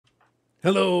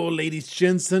Hello, ladies,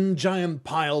 gents, and giant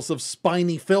piles of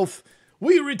spiny filth.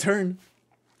 We return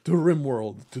to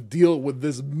RIMWORLD to deal with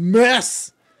this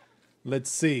mess.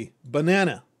 Let's see.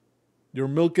 Banana, you're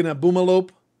milking a boomalope.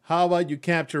 How about you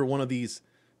capture one of these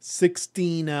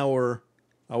 16-hour...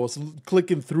 I was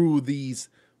clicking through these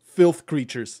filth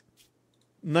creatures.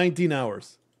 19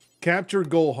 hours. Capture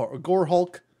Gore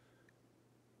Hulk.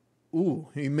 Ooh,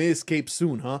 he may escape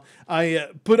soon, huh? I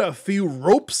put a few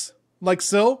ropes, like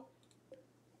so.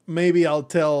 Maybe I'll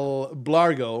tell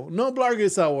Blargho. No, Blargho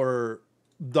is our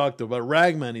doctor, but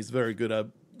Ragman is very good at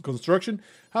construction.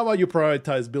 How about you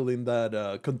prioritize building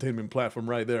that containment platform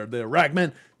right there? There,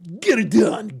 Ragman, get it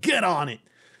done. Get on it.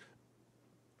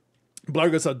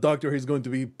 Blargho's our doctor. He's going to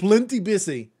be plenty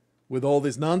busy with all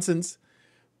this nonsense.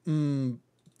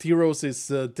 Tyros is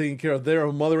taking care of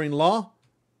their mother-in-law.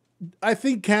 I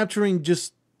think capturing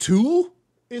just 2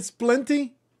 is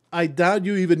plenty. I doubt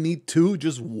you even need 2.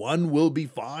 Just 1 will be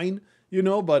fine, you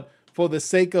know. But for the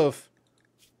sake of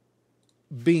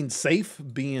being safe,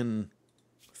 being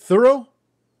thorough,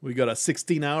 we got a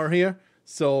 16-hour here.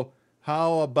 So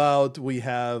how about we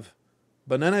have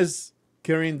Bananas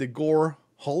carrying the Gore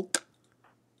Hulk?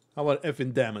 How about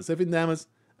effing Damas? Effing Damas,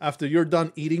 after you're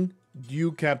done eating,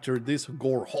 you capture this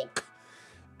Gore Hulk.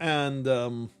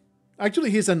 And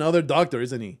actually, he's another doctor,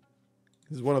 isn't he?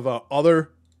 He's one of our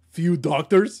other few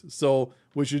doctors, so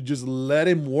we should just let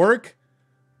him work.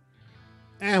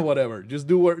 And whatever, just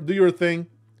do your thing.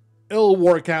 It'll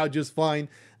work out just fine,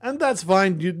 and that's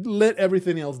fine. You let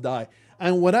everything else die.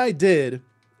 And what I did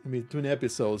in between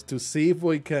episodes to see if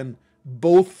we can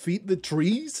both feed the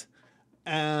trees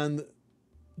and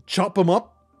chop them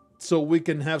up so we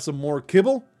can have some more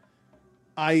kibble,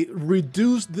 I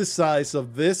reduced the size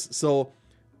of this, so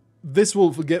this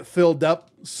will get filled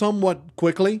up somewhat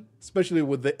quickly, especially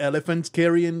with the elephants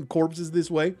carrying corpses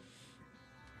this way.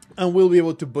 And we'll be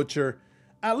able to butcher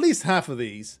at least half of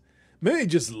these. Maybe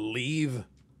just leave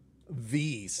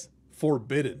these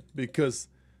forbidden, because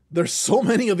there's so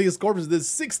many of these corpses. There's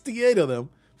 68 of them.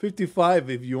 55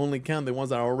 if you only count the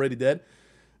ones that are already dead.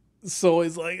 So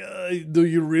it's like, do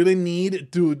you really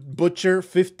need to butcher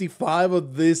 55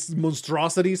 of these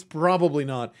monstrosities? Probably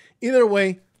not. Either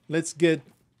way, let's get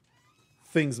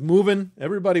things moving.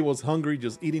 Everybody was hungry,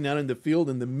 just eating out in the field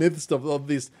in the midst of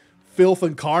this filth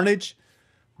and carnage.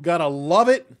 Gotta love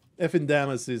it. Effing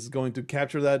Damas is going to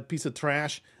capture that piece of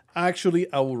trash.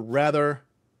 Actually, I would rather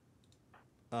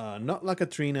not like a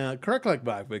Trina, crack like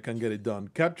Backpack can get it done.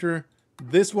 Capture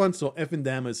this one, so effing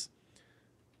Damas.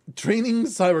 Training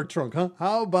Cybertrunk, huh?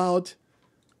 How about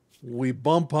we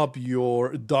bump up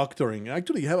your doctoring?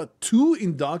 Actually, you have a 2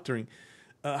 in doctoring.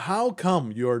 How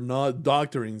come you're not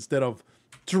doctoring instead of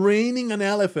training an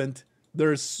elephant?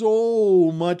 There's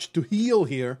so much to heal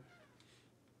here.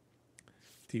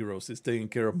 Tyros is taking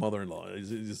care of mother-in-law. It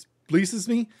just pleases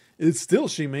me. It's still,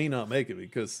 she may not make it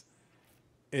because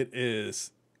it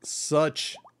is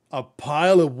such a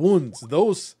pile of wounds.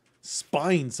 Those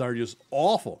spines are just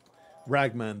awful.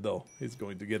 Ragman, though, is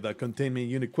going to get that containment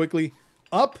unit quickly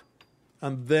up.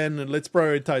 And then let's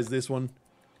prioritize this one.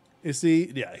 Is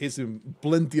he? Yeah, he's in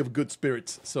plenty of good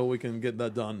spirits, so we can get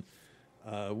that done.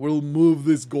 We'll move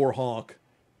this Gore Hawk.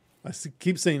 I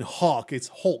keep saying Hawk. It's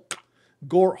Hulk.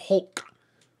 Gore Hulk.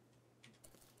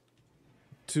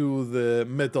 To the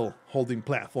metal holding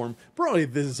platform. Probably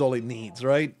this is all it needs,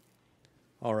 right?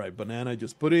 Alright, Banana,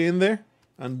 just put it in there.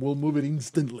 And we'll move it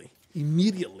instantly.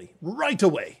 Immediately. Right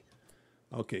away.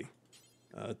 Okay.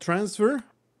 Transfer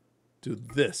to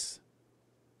this.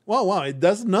 Wow, it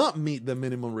does not meet the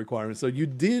minimum requirement. So you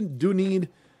do need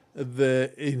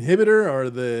the inhibitor or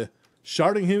the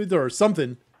shard inhibitor or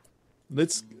something.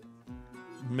 Let's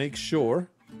make sure.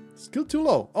 Skill too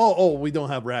low. Oh, we don't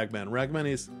have Ragman. Ragman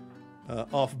is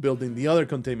off building the other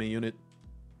containment unit.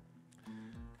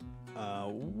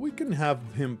 We can have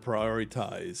him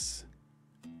prioritize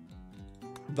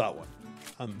that one.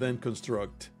 And then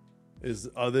construct.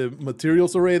 Are the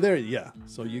materials already there? Yeah.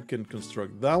 So you can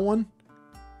construct that one.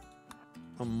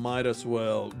 I might as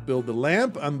well build the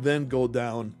lamp and then go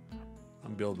down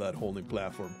and build that holding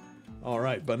platform.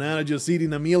 Alright, Banana just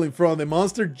eating a meal in front of the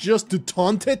monster just to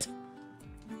taunt it.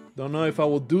 Don't know if I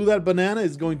will do that. Banana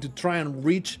is going to try and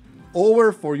reach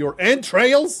over for your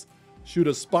entrails. Shoot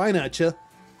a spine at you.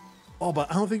 Oh,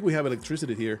 but I don't think we have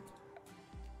electricity here.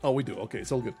 Oh, we do. Okay,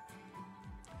 it's all good.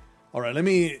 Alright, let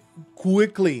me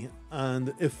quickly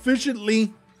and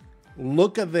efficiently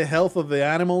look at the health of the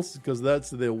animals, because that's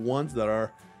the ones that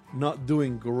are not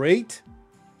doing great.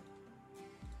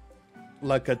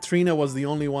 Like Katrina was the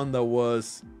only one that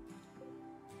was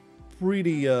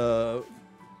pretty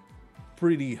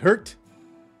hurt.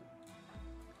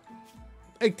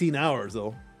 18 hours,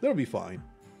 though. They'll be fine.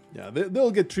 Yeah,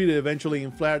 they'll get treated eventually.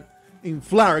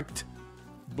 Inflarct.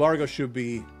 Blargho should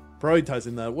be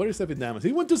prioritizing that. What is Epidamas?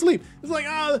 He went to sleep. It's like,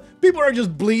 people are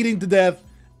just bleeding to death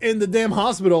in the damn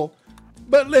hospital.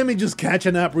 But let me just catch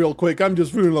a nap real quick. I'm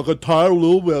just feeling like a tired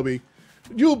little baby.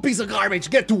 You piece of garbage,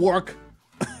 get to work.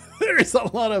 There is a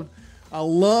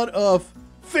lot of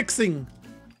fixing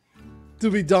to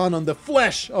be done on the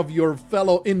flesh of your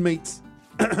fellow inmates.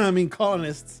 I mean,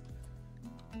 colonists.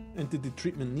 Entity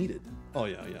treatment needed. Oh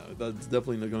yeah, that's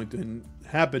definitely going to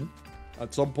happen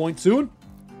at some point soon.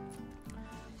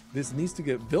 This needs to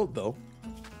get built though.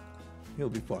 He'll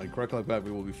be fine. Crack like that,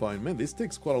 we will be fine. Man, this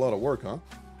takes quite a lot of work, huh?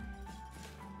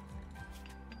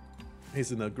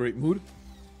 He's in a great mood.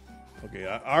 Okay,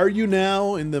 are you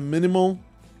now in the minimal?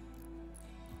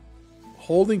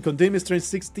 Holding containment strength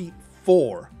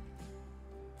 64.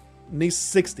 Needs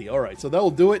 60. Alright, so that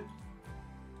will do it.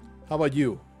 How about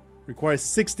you? Requires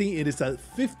 60. It is at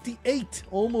 58.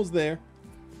 Almost there.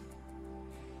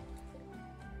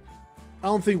 I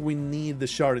don't think we need the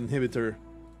shard inhibitor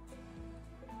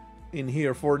in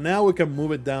here. For now, we can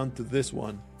move it down to this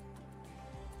one.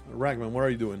 Ragman, what are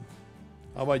you doing?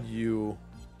 How about you?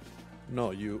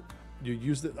 No, you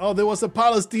used it. Oh, there was a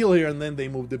pile of steel here, and then they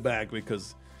moved it back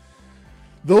because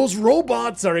those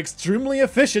robots are extremely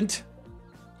efficient.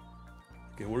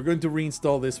 Okay, we're going to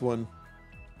reinstall this one.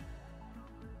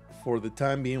 For the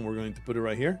time being, we're going to put it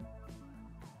right here.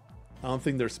 I don't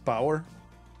think there's power.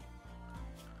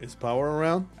 Is power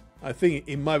around? I think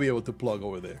it might be able to plug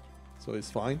over there. So it's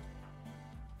fine.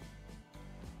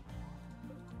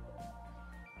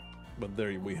 But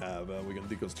there we have, we can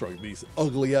deconstruct these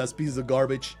ugly ass pieces of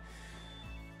garbage.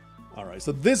 Alright,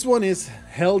 so this one is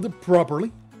held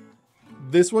properly.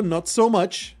 This one, not so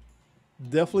much.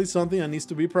 Definitely something that needs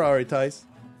to be prioritized.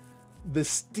 The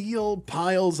steel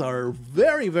piles are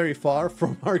very, very far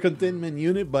from our containment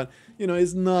unit, but you know,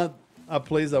 it's not a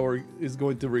place that is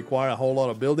going to require a whole lot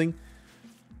of building.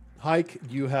 Hike,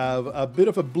 you have a bit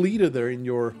of a bleeder there in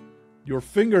your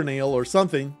fingernail or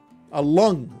something. A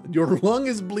lung. Your lung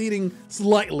is bleeding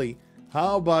slightly.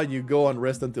 How about you go and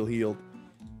rest until healed?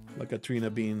 Like Katrina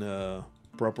being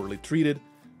properly treated.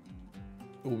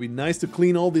 It will be nice to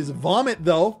clean all this vomit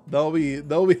though. That'll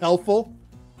be helpful.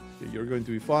 You're going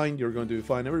to be fine. You're going to be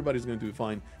fine. Everybody's going to be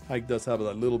fine. Hike does have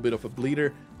a little bit of a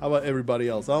bleeder. How about everybody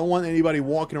else? I don't want anybody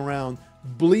walking around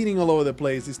bleeding all over the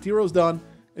place. Is Tiro's done?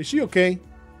 Is she okay?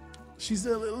 She's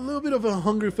a little bit of a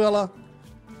hungry fella.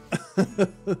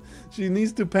 She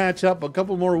needs to patch up a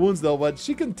couple more wounds though, but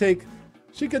she can take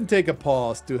a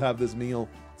pause to have this meal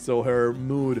so her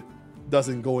mood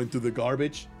doesn't go into the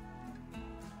garbage.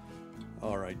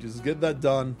 Alright, just get that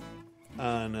done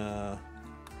and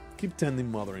keep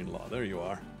tending mother-in-law. There you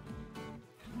are.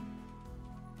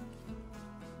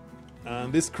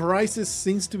 And this crisis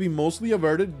seems to be mostly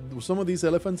averted. Some of these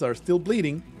elephants are still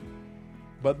bleeding,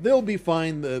 but they'll be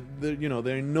fine. You know,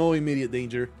 they're in no immediate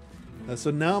danger.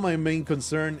 So now my main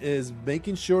concern is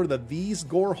making sure that these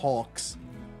gore hulks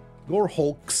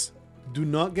do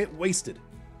not get wasted.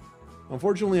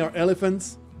 Unfortunately, our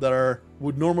elephants that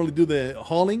would normally do the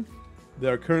hauling, they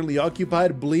are currently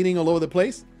occupied, bleeding all over the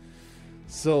place.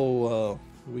 So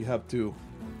we have to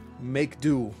make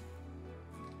do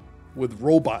with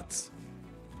robots.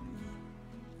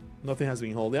 Nothing has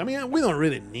been holding. I mean, we don't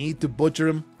really need to butcher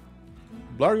him.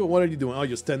 Blargho, what are you doing? Oh,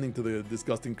 you're standing to the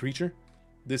disgusting creature.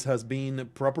 This has been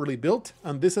properly built,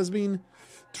 and this has been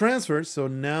transferred. So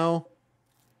now,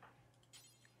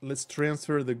 let's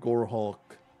transfer the Gore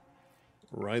Hulk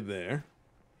right there.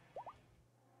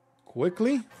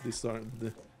 Quickly,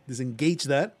 disengage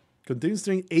that. Continuing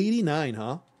string 89,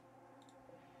 huh?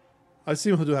 I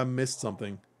seem to have missed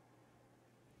something.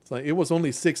 It's like it was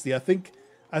only 60. I think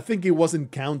it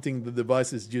wasn't counting the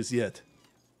devices just yet.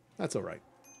 That's all right.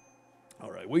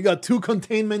 All right, we got 2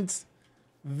 containments.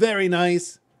 Very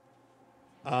nice.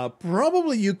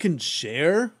 Probably you can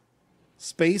share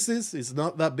spaces. It's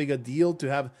not that big a deal to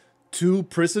have 2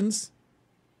 prisons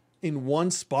in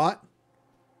one spot.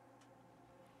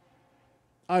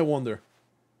 I wonder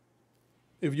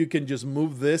if you can just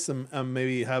move this and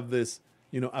maybe have this,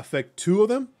 you know, affect 2 of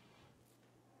them.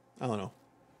 I don't know.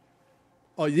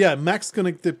 Oh yeah, max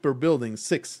connected per building,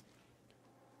 6.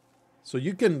 So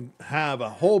you can have a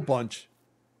whole bunch.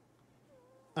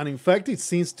 And in fact, it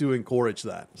seems to encourage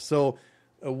that. So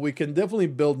we can definitely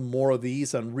build more of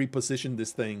these and reposition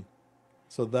this thing.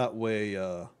 So that way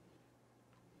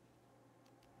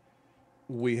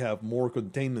we have more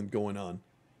containment going on.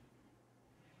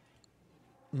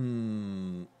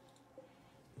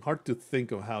 Hard to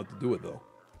think of how to do it though.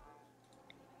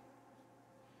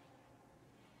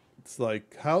 It's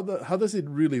like, how does it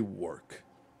really work?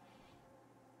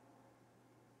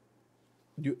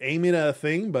 You aim it at a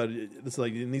thing, but it's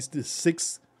like it needs to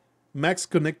 6 max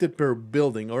connected per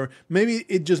building. Or maybe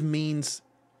it just means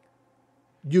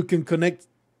you can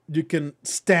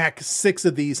stack 6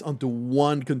 of these onto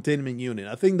one containment unit.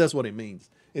 I think that's what it means.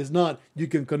 It's not you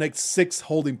can connect 6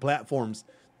 holding platforms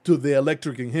to the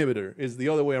electric inhibitor. It's the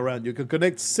other way around. You can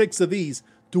connect 6 of these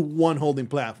to one holding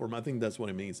platform. I think that's what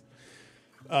it means.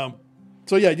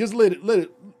 So yeah, just let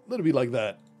it be like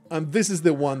that. And this is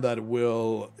the one that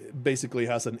will basically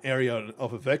has an area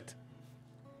of effect.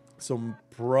 So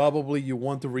probably you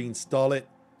want to reinstall it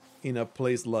in a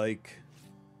place like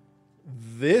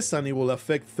this, and it will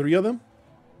affect 3 of them.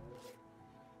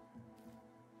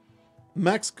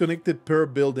 Max connected per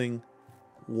building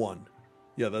 1.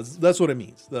 Yeah, that's what it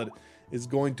means. That is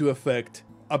going to affect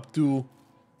up to,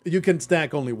 you can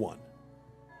stack only 1.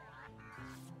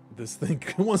 This thing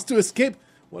wants to escape.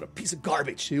 What a piece of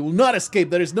garbage. He will not escape.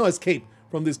 There is no escape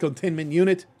from this containment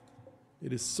unit.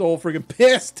 It is so freaking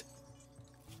pissed.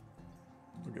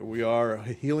 Okay, we are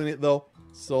healing it though.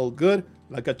 It's all good.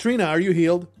 Like Katrina, are you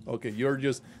healed? Okay, you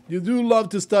do love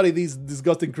to study these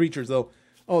disgusting creatures though.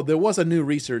 Oh, there was a new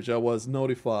research. I was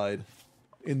notified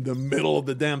in the middle of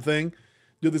the damn thing.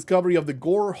 The discovery of the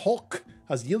Gore Hulk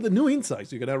has yielded new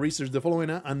insights. You can now research the following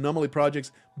anomaly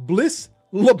projects. Bliss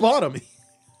lobotomy.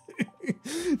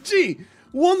 Gee,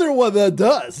 wonder what that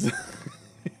does.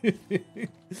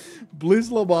 Bliss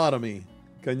lobotomy.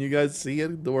 Can you guys see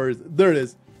it? There it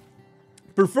is.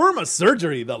 Perform a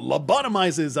surgery that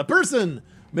lobotomizes a person,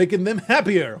 making them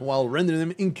happier while rendering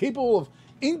them incapable of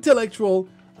intellectual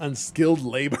and skilled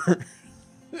labor.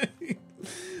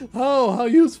 Oh, how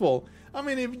useful. I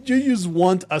mean, if you just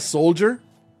want a soldier,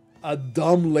 a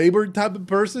dumb labor type of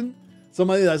person,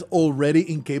 somebody that's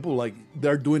already incapable, like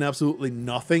they're doing absolutely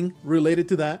nothing related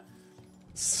to that,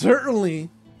 certainly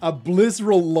a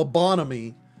blissful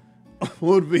lobotomy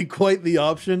would be quite the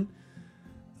option.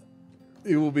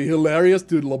 It would be hilarious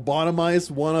to lobotomize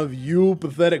one of you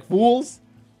pathetic fools.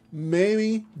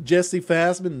 Maybe Jesse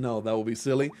Fassman. No, that would be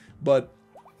silly. But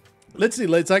let's see.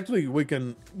 We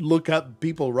can look at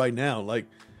people right now. Like,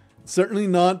 certainly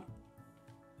not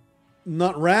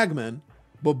Ragman,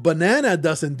 but Banana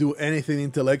doesn't do anything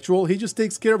intellectual. He just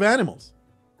takes care of animals.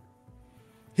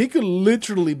 He could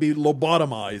literally be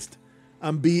lobotomized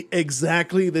and be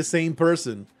exactly the same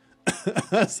person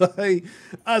as I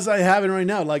have it right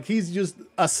now. Like, he's just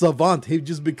a savant. He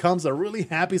just becomes a really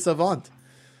happy savant.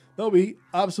 That'll be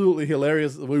absolutely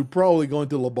hilarious. We're probably going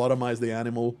to lobotomize the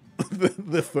animal,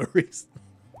 the furries,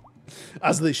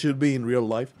 as they should be in real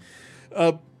life.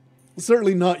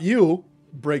 Certainly not you,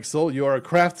 Breaksoul. You are a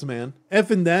craftsman.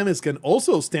 Effin Damis can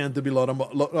also stand to be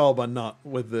lobotomized. Oh, but not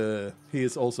with the... He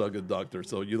is also a good doctor,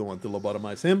 so you don't want to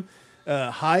lobotomize him.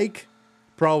 Hike,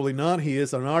 probably not. He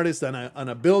is an artist and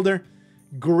a builder.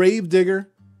 Gravedigger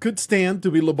could stand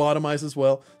to be lobotomized as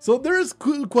well. So there's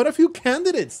quite a few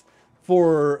candidates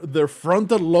for their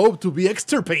frontal lobe to be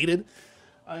extirpated.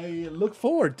 I look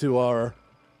forward to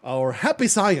our happy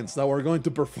science that we're going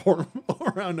to perform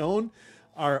on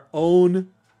our own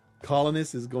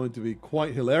colonists. Is going to be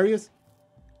quite hilarious.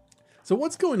 So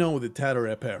what's going on with the tattered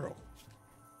apparel?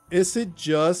 Is it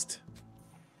just...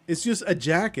 It's just a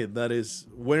jacket that is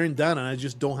wearing down and I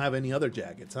just don't have any other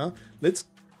jackets, huh? Let's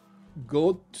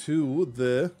go to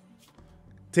the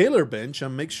tailor bench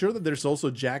and make sure that there's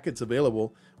also jackets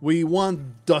available. We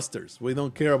want dusters. We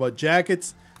don't care about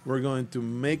jackets. We're going to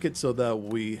make it so that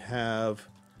we have...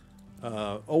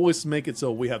 always make it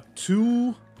so we have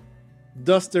 2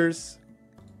 dusters.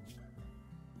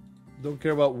 Don't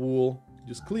care about wool.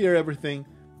 Just clear everything.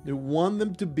 We want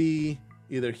them to be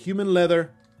either human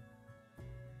leather,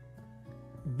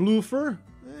 blue fur.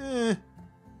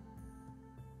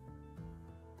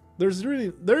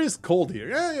 There is cold here.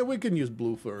 Yeah, we can use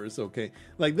blue fur. It's okay.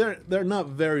 Like they're not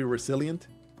very resilient,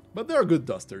 but they're good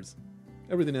dusters.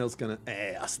 Everything else kind of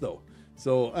ass though.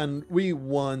 So, and we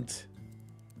want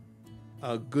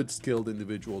a good skilled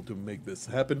individual to make this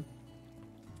happen.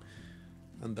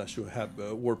 And that should have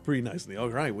worked pretty nicely. All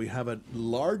right, we have a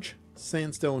large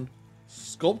sandstone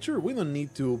sculpture. We don't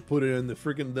need to put it in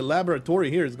the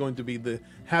laboratory here is going to be the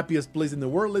happiest place in the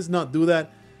world. Let's not do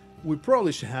that. We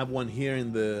probably should have one here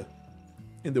in the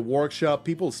workshop.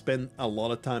 People spend a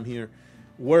lot of time here.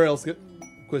 Where else?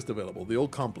 Quest available. The old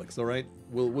complex. All right,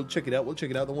 we'll check it out. We'll check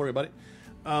it out. Don't worry about it.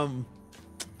 I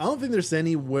don't think there's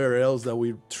anywhere else that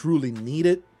we truly need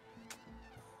it.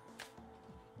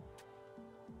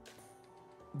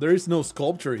 There is no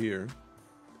sculpture here.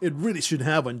 It really should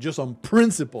have one just on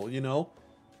principle, you know.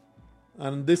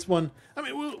 And this one, I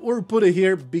mean, we'll put it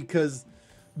here because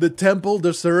The temple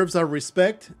deserves our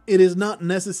respect. It is not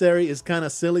necessary. It's kind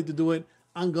of silly to do it.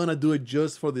 I'm going to do it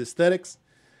just for the aesthetics.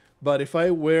 But if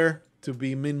I were to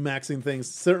be min-maxing things,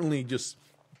 certainly just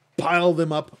pile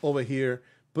them up over here.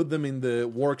 Put them in the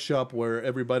workshop where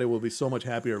everybody will be so much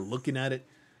happier looking at it.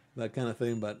 That kind of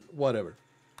thing, but whatever.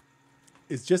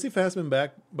 Is Jessie Fastman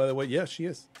back, by the way? Yes, she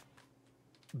is.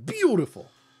 Beautiful.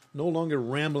 No longer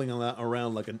rambling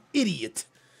around like an idiot.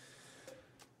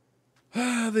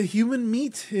 The human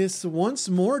meat is once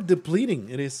more depleting.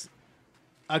 It is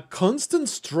a constant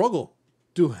struggle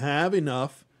to have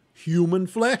enough human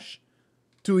flesh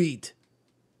to eat.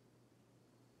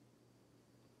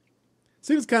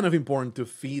 Seems kind of important to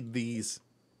feed these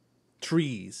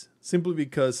trees simply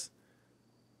because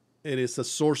it is a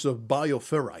source of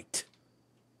bioferrite.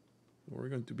 We're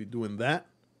going to be doing that.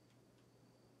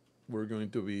 We're going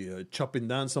to be chopping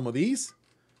down some of these.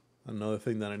 Another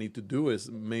thing that I need to do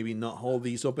is maybe not hold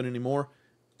these open anymore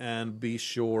and be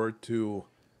sure to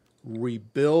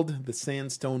rebuild the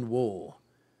sandstone wall.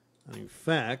 And in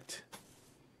fact,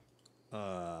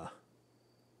 a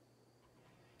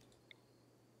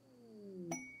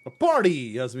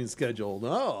party has been scheduled.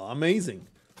 Oh, amazing.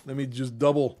 Let me just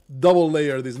double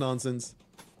layer this nonsense.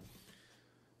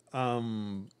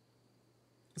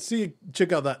 See,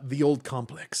 check out the old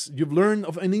complex. You've learned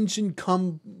of an ancient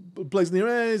complex near.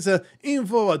 It's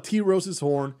info at T. Rose's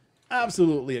horn.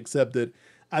 Absolutely accepted.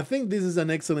 I think this is an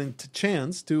excellent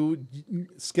chance to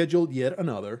schedule yet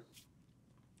another.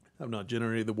 I've not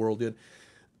generated the world yet.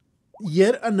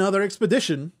 Yet another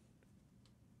expedition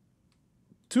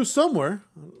to somewhere.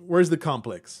 Where's the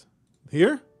complex?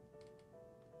 Here?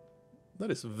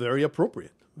 That is very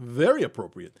appropriate. Very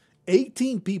appropriate.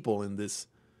 18 people in this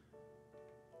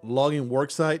logging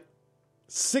worksite,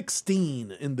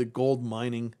 16 in the gold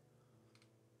mining.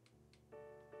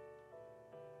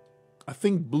 I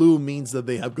think blue means that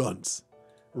they have guns.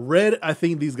 Red, I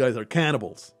think these guys are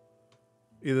cannibals.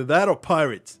 Either that or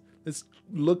pirates. Let's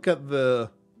look at the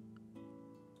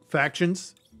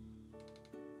factions.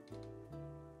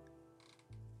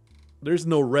 There's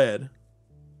no red.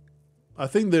 I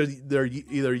think they're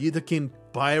either Yitakin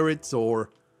pirates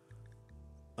or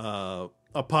a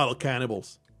pile of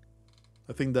cannibals.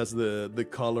 I think that's the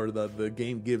color that the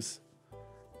game gives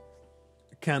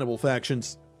cannibal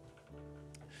factions.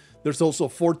 There's also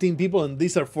 14 people, and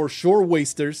these are for sure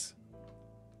wasters.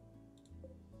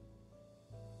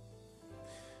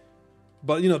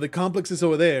 But, you know, the complex is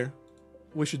over there.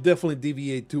 We should definitely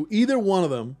deviate to either one of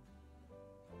them.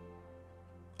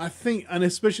 I think, and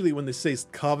especially when they say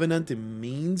covenant, it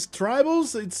means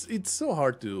tribals. It's so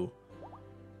hard to...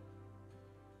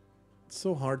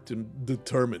 so hard to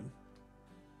determine.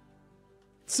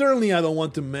 Certainly, I don't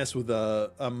want to mess with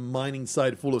a mining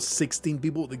site full of 16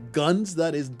 people with guns.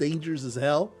 That is dangerous as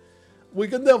hell. We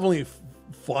can definitely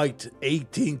fight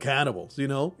 18 cannibals, you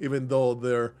know, even though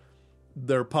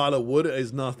their pile of wood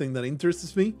is nothing that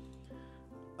interests me.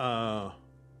 I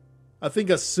think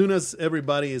as soon as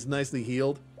everybody is nicely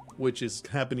healed, which is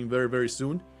happening very, very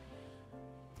soon,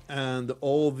 and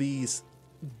all these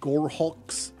gore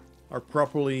hawks are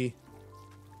properly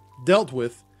dealt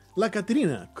with. La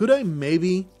Catrina, could I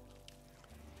maybe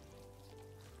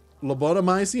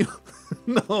lobotomize you?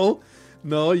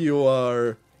 No, you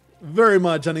are very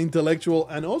much an intellectual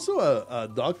and also a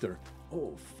doctor.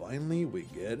 Oh, finally we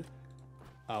get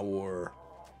our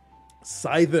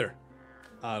scyther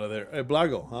out of there. Hey,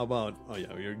 Blargho, how about... oh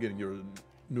yeah, you're getting your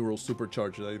neural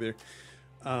supercharger right there.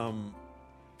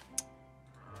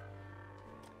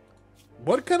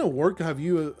 What kind of work have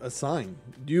you assigned?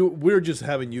 We're just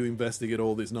having you investigate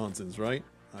all this nonsense, right?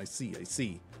 I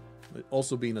see.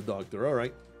 Also being a doctor, all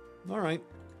right.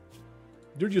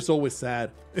 You're just always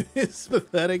sad. It's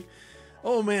pathetic.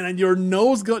 Oh man, and your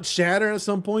nose got shattered at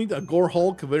some point? A gore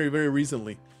hulk very, very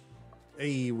recently.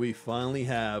 Hey, we finally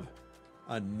have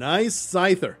a nice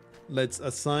scyther. Let's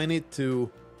assign it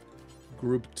to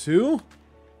Group 2.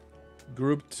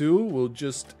 Group 2 will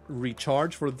just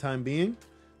recharge for the time being.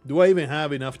 Do I even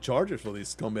have enough chargers for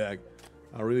this scumbag?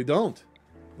 I really don't.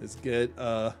 Let's get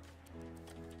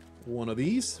one of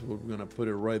these. We're gonna put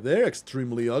it right there.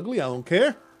 Extremely ugly. I don't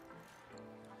care.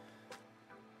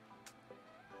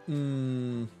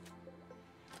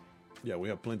 Yeah, we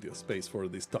have plenty of space for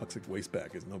this toxic waste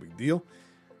bag. It's no big deal.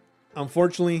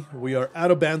 Unfortunately, we are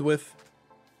out of bandwidth.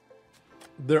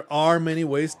 There are many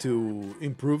ways to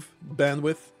improve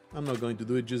bandwidth. I'm not going to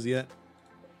do it just yet.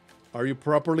 Are you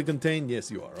properly contained? Yes,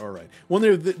 you are. All right.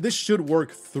 Wonder if this should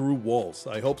work through walls.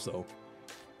 I hope so.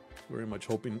 Very much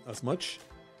hoping as much.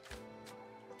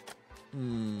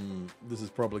 This is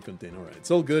probably contained. All right. It's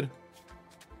all good.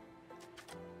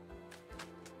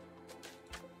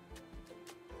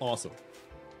 Awesome.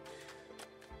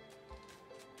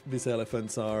 These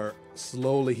elephants are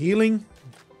slowly healing.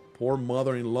 Poor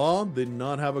mother-in-law did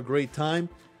not have a great time.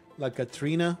 Like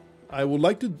Katrina, I would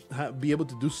like to be able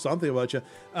to do something about you.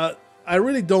 I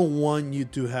really don't want you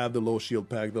to have the low shield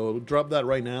pack, though. Drop that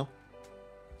right now.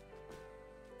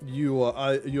 You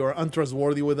are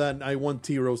untrustworthy with that. I want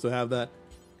T-Rose to have that.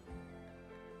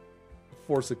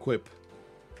 Force equip.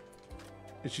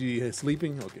 Is she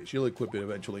sleeping? Okay, she'll equip it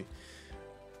eventually.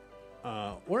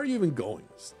 Where are you even going?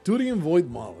 Studying Void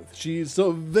Monolith. She's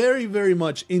so very, very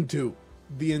much into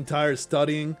the entire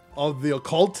studying of the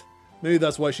occult. Maybe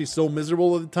that's why she's so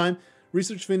miserable at the time.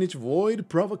 Research finish. Void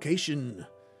Provocation.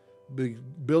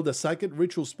 Build a psychic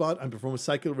ritual spot and perform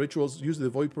psychic rituals. Use the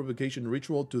Void Provocation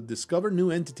ritual to discover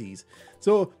new entities.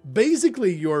 So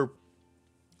basically, you're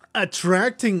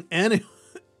attracting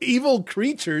evil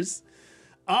creatures.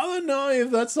 I don't know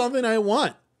if that's something I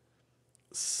want.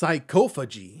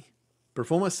 Psychophagy.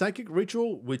 Perform a psychic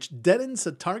ritual which deadens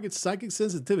a target's psychic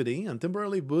sensitivity and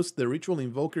temporarily boosts the ritual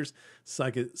invoker's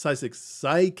psychic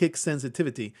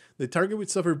sensitivity. The target would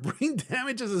suffer brain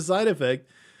damage as a side effect.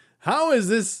 How is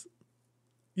this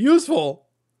useful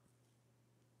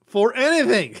for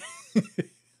anything?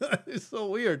 It's so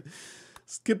weird.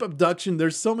 Skip abduction.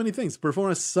 There's so many things.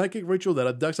 Perform a psychic ritual that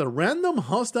abducts a random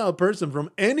hostile person from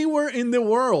anywhere in the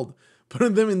world,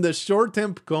 putting them in the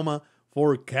short-term coma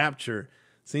for capture.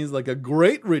 Seems like a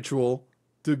great ritual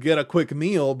to get a quick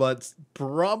meal, but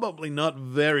probably not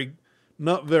very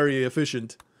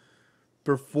efficient.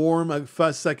 Perform a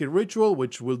fast psychic ritual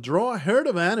which will draw a herd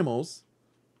of animals.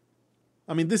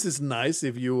 I mean, this is nice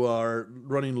if you are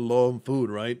running low on food,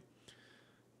 right?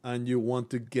 And you want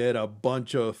to get a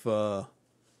bunch of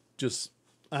just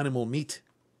animal meat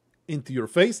into your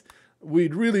face.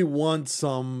 We'd really want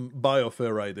some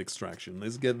bioferrite extraction.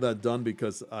 Let's get that done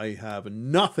because I have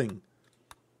nothing.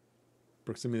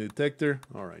 Proximity detector.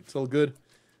 All right, it's all good.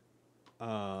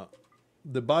 The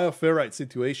bioferrite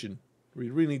situation. We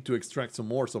really need to extract some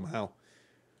more somehow.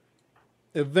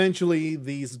 Eventually,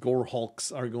 these gore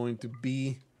hulks are going to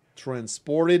be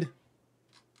transported.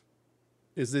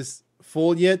 Is this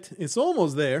full yet? It's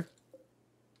almost there.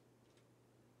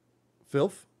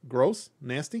 Filth. Gross.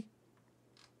 Nasty.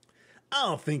 I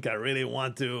don't think I really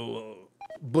want to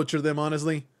butcher them,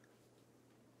 honestly.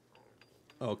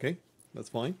 Okay, that's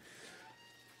fine.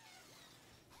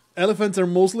 Elephants are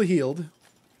mostly healed.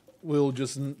 We'll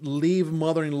just leave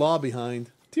mother-in-law behind.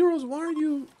 T-Rose, why are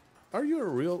you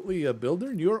really a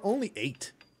builder? You're only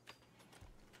 8.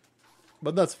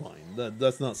 But that's fine.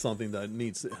 That's not something that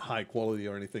needs high quality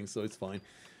or anything, so it's fine.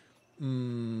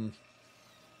 I'm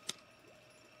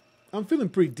feeling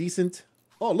pretty decent.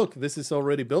 Oh, look, this is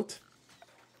already built.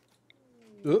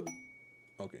 Okay,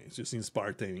 it's just in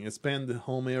Spartaning. Expand the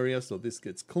home area so this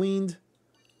gets cleaned.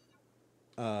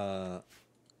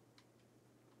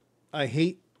 I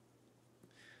hate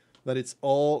that it's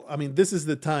all... I mean, this is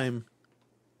the time.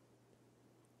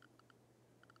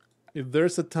 If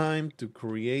there's a time to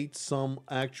create some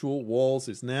actual walls,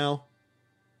 it's now.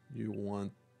 You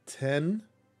want 10.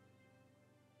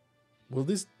 Will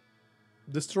this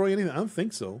destroy anything? I don't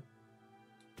think so.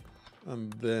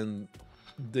 And then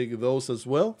dig those as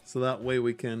well. So that way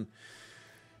we can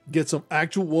get some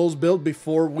actual walls built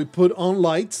before we put on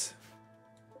lights.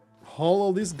 Haul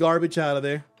all this garbage out of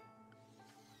there.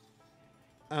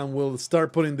 And we'll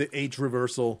start putting the H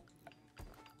reversal.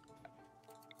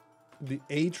 The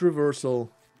H reversal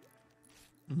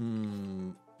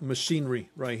machinery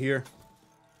right here.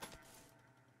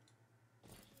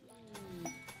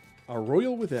 A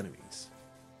royal with enemies.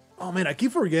 Oh man, I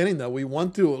keep forgetting that we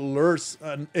want to lure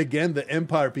again the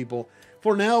Empire people.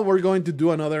 For now, we're going to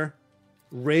do another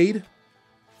raid.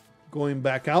 Going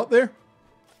back out there.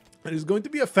 And it's going to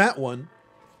be a fat one.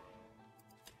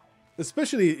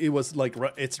 Especially it was like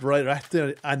it's right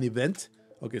after an event.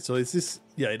 Okay, so it's this,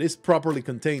 yeah, it is properly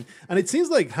contained. And it seems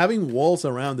like having walls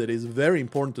around it is very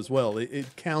important as well.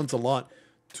 It counts a lot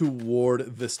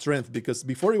toward the strength because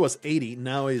before it was 80,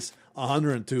 now it's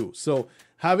 102. So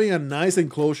having a nice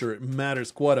enclosure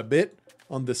matters quite a bit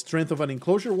on the strength of an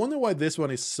enclosure. Wonder why this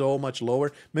one is so much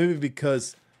lower. Maybe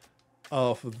because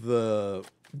of the,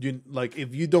 like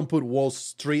if you don't put walls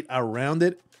straight around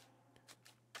it,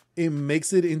 it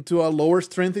makes it into a lower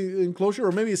strength enclosure,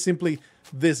 or maybe it's simply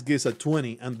this gives a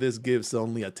 20 and this gives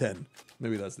only a 10.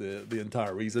 Maybe that's the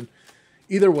entire reason.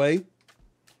 Either way,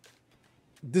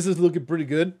 this is looking pretty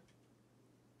good.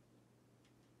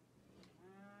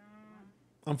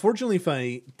 Unfortunately, if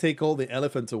I take all the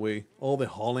elephants away, all the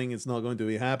hauling is not going to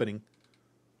be happening.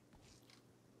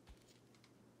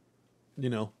 You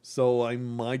know, so I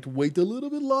might wait a little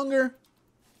bit longer.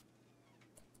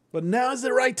 But now is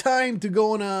the right time to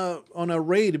go on a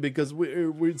raid because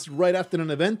it's right after an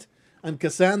event, and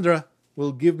Cassandra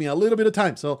will give me a little bit of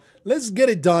time. So let's get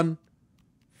it done.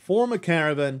 Form a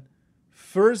caravan.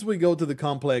 First we go to the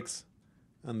complex,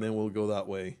 and then we'll go that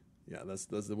way. Yeah, that's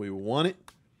the way we want it.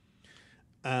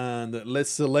 And let's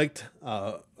select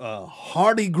a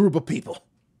hardy group of people.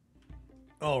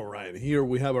 All right, here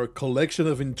we have our collection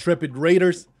of intrepid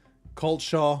raiders: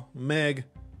 Coltshaw, Meg,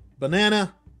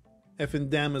 Banana,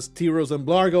 Effendamus, Tyros, and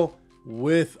Blargho,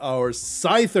 with our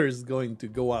scythers going to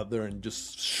go out there and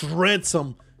just shred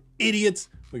some idiots.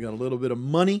 We got a little bit of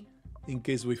money in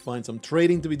case we find some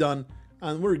trading to be done,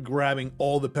 and we're grabbing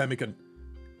all the pemmican.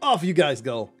 Off you guys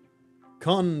go.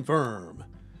 Confirm.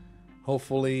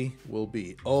 Hopefully we'll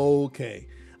be okay.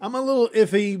 I'm a little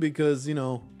iffy because, you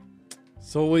know,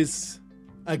 it's always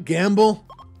a gamble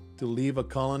to leave a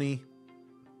colony.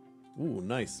 Ooh,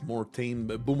 nice. More tame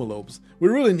boomalopes. We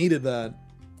really needed that.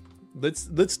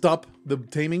 Let's stop the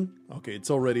taming. Okay,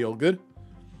 it's already all good.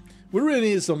 We really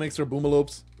needed some extra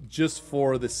boomalopes just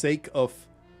for the sake of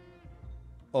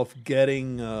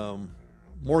getting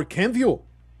more chem fuel.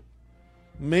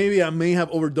 Maybe I may have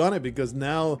overdone it because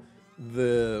now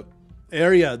the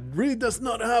area really does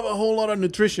not have a whole lot of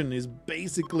nutrition. It's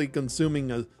basically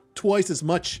consuming twice as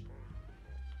much.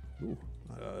 Ooh,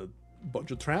 a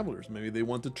bunch of travelers. Maybe they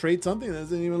want to trade something that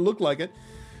doesn't even look like it.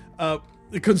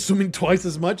 Consuming twice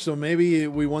as much, so maybe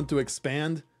we want to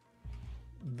expand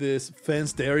this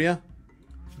fenced area.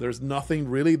 There's nothing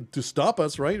really to stop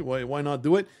us, right? Why not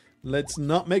do it? Let's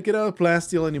not make it out of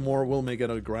plasteel anymore. We'll make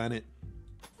it out of granite.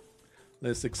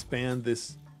 Let's expand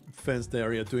this fenced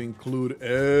area to include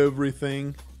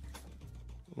everything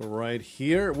right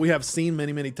here. We have seen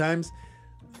many times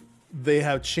they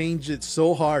have changed it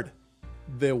so hard.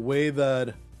 The way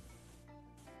that,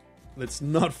 let's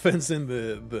not fence in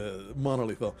the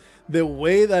monolith though. The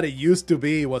way that it used to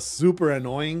be was super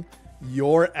annoying.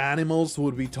 Your animals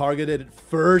would be targeted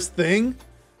first thing,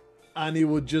 and it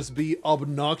would just be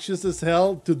obnoxious as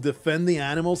hell to defend the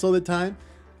animals all the time.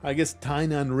 I guess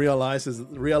Tainan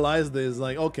realized this,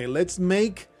 like, okay, let's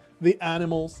make the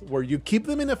animals where you keep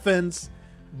them in a fence,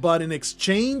 but in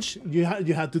exchange, you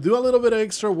have to do a little bit of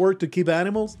extra work to keep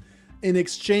animals. In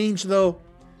exchange, though,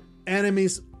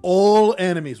 all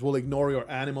enemies will ignore your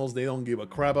animals. They don't give a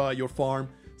crap about your farm,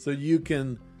 so you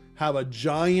can have a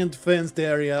giant fenced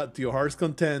area to your heart's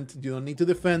content. You don't need to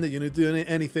defend it. You don't need to do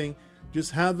anything.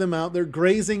 Just have them out there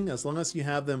grazing. As long as you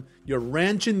have them, you're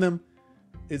ranching them.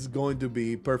 It's going to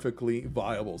be perfectly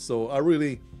viable. So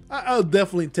I'll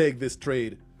definitely take this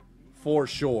trade for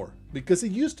sure, because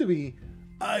it used to be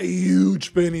a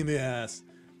huge pain in the ass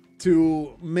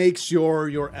to make sure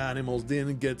your animals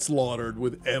didn't get slaughtered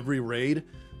with every raid.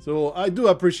 So I do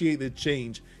appreciate the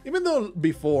change, even though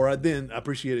before I didn't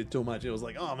appreciate it too much. It was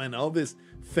like, oh man, all this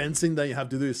fencing that you have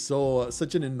to do is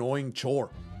such an annoying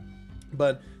chore.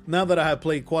 But now that I have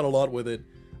played quite a lot with it,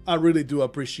 I really do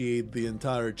appreciate the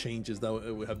entire changes that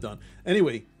we have done.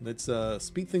 Anyway, let's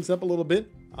speed things up a little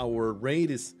bit. Our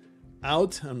raid is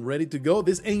out and ready to go.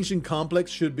 This ancient complex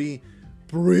should be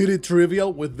pretty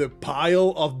trivial with the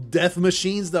pile of death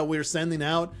machines that we're sending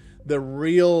out. The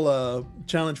real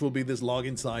challenge will be this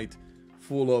login site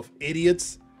full of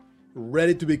idiots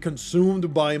ready to be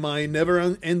consumed by my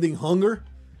never-ending hunger.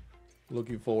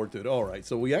 Looking forward to it. All right,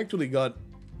 so we actually got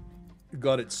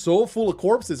it so full of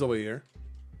corpses over here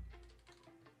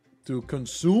to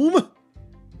consume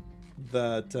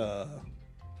that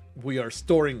we are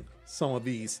storing some of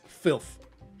these filth.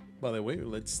 By the way,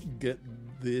 let's get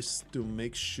this to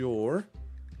make sure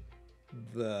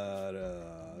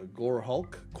that Gore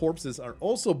Hulk corpses are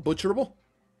also butcherable.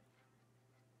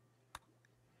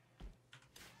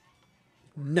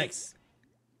 Nice.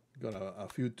 Got a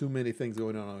few too many things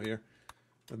going on over here.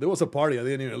 There was a party, I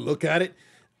didn't even look at it.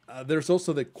 There's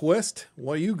also the quest.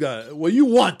 What you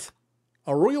want?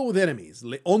 A royal with enemies.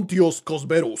 Leontios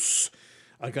Cosberos.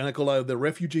 I cannot collide the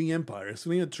refugee empire.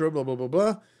 Swing a trip, blah, blah, blah,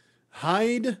 blah.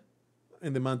 Hide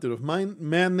in the mountain of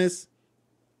madness.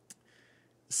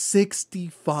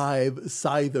 65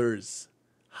 scythers.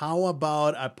 How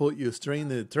about I put you straight in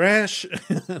the trash?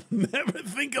 Never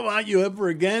think about you ever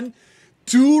again.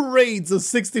 2 raids of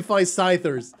 65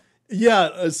 scythers.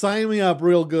 Yeah, sign me up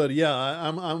real good. Yeah,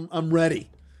 I'm ready.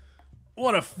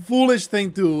 What a foolish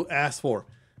thing to ask for.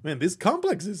 Man, this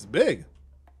complex is big.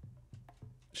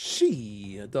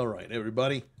 Shit. All right,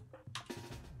 everybody.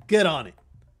 Get on it.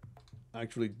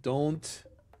 Actually, don't.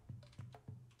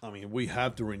 I mean, we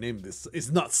have to rename this. It's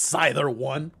not Scyther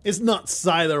 1. It's not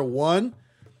Scyther 1.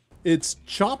 It's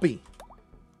Choppy.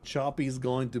 Choppy is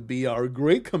going to be our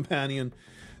great companion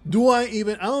Do I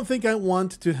even... I don't think I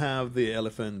want to have the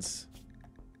elephants...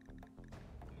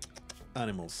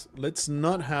 animals. Let's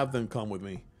not have them come with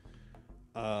me.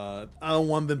 I don't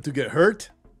want them to get hurt.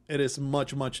 It is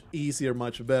much, much easier,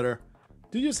 much better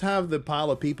to just have the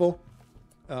pile of people.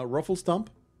 Ruffle Stump.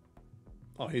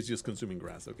 Oh, he's just consuming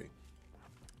grass. Okay.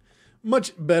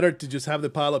 Much better to just have the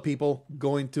pile of people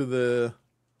going to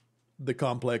the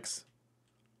complex.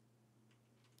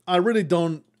 I really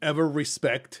don't ever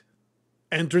respect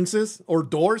entrances or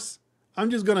doors. I'm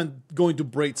just going to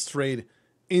break straight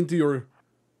into your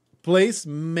place,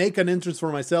 make an entrance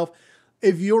for myself.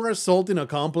 If you're assaulting a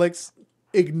complex,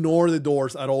 ignore the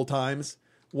doors at all times.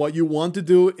 What you want to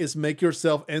do is make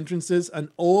yourself entrances and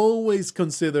always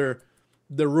consider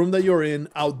the room that you're in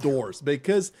outdoors,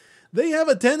 because they have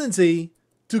a tendency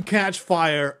to catch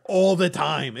fire all the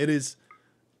time. It is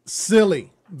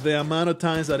silly the amount of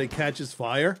times that it catches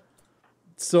fire.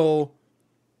 So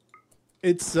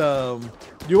it's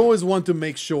you always want to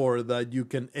make sure that you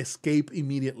can escape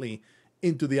immediately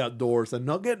into the outdoors and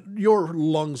not get your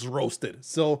lungs roasted.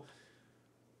 So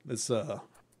let's go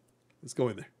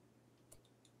in there.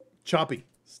 Choppy,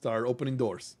 start opening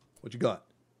doors. What you got?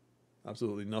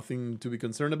 Absolutely nothing to be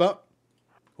concerned about.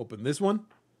 Open this one.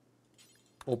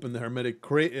 Open the hermetic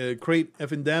crate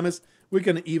effing Damas. We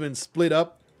can even split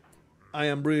up. I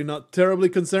am really not terribly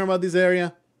concerned about this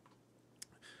area.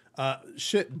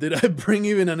 Shit, did I bring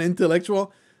even an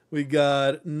intellectual? We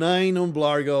got 9 on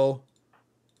Blargho.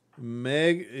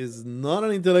 Meg is not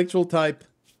an intellectual type.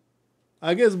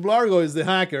 I guess Blargho is the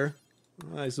hacker,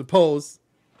 I suppose.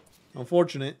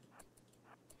 Unfortunate.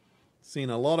 Seeing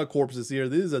a lot of corpses here.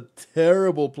 This is a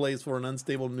terrible place for an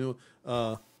unstable new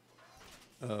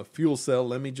fuel cell.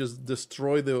 Let me just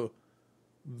destroy the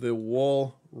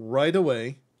wall right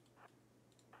away.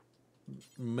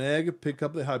 Meg, pick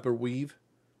up the hyperweave.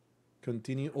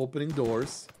 Continue opening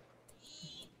doors.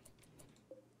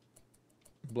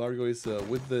 Blargho is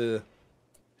with the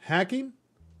hacking.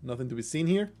 Nothing to be seen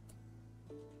here.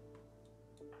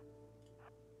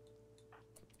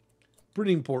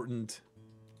 Pretty important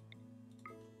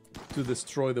to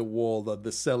destroy the wall that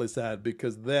the cell is at,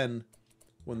 because then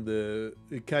when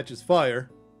it catches fire...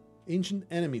 Ancient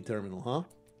enemy terminal, huh?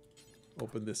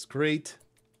 Open this crate.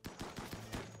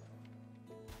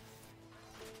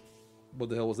 What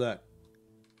the hell was that?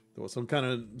 There was some kind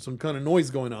of noise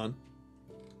going on.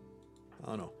 I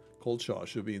don't know. Cold Shaw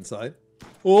should be inside.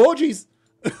 Oh, jeez!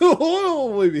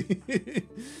 Oh, baby!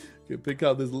 Okay, pick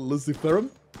out this Luciferum.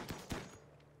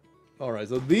 Alright,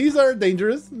 so these are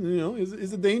dangerous. You know,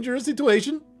 it's a dangerous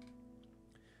situation.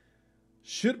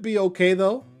 Should be okay,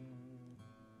 though.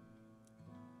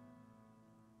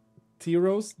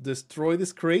 Tyros, destroy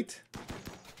this crate.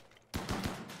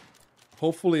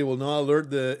 Hopefully it will not alert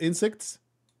the insects.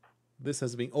 This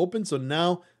has been opened, so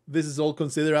now this is all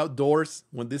considered outdoors.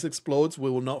 When this explodes, we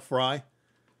will not fry,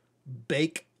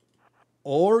 bake,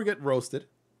 or get roasted.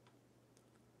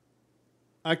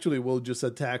 Actually, we'll just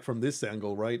attack from this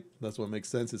angle, right? That's what makes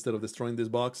sense, instead of destroying this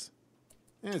box.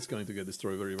 And it's going to get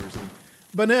destroyed very, very soon.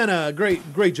 Banana,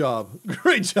 great job.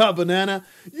 Great job, Banana.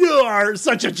 You are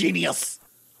such a genius.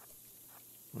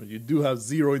 Well, you do have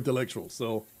 0 intellectual,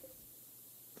 so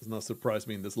does not surprise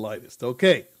me in the slightest.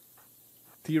 Okay.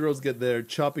 Tyros get there.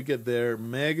 Choppy get there.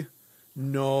 Meg,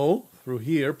 no. Through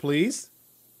here, please.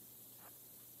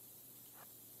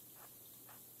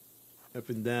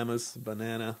 Epidamus,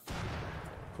 Banana.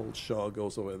 Cold Shaw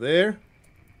goes over there.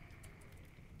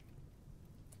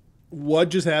 What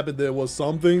just happened? There was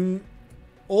something.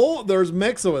 Oh, there's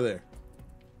mechs over there.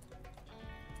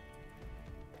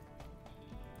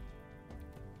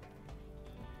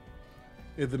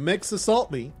 If the mechs assault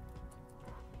me,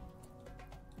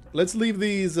 let's leave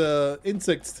these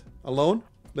insects alone.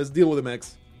 Let's deal with the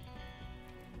mechs.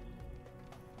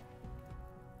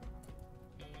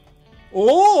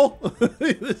 Oh!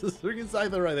 This is freaking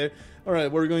sci-fi right there.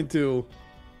 Alright, we're going to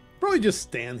probably just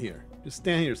stand here. Just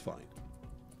stand here is fine.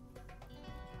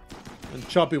 And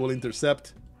Choppy will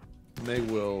intercept. Meg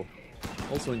will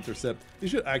also intercept. He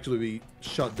should actually be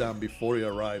shot down before he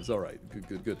arrives. Alright,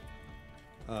 good.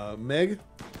 Meg,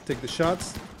 take the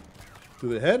shots to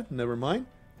the head. Never mind.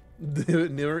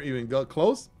 Never even got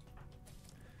close.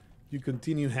 You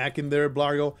continue hacking there,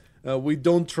 Blargho. We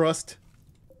don't trust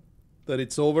that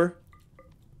it's over.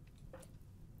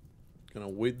 Gonna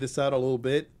wait this out a little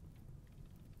bit.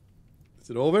 Is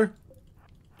it over?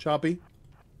 Choppy.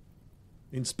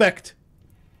 Inspect.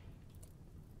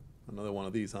 Another one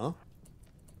of these, huh?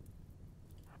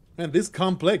 Man, this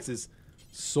complex is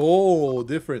so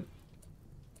different.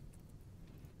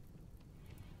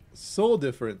 So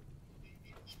different.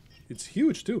 It's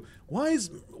huge too. Why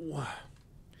is...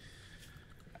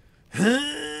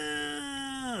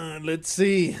 Let's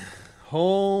see.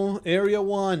 Whole area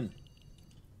 1.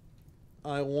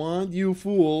 I want you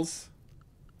fools.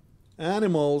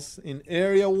 Animals in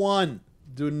area 1.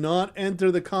 Do not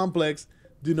enter the complex.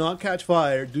 Do not catch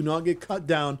fire. Do not get cut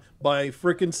down by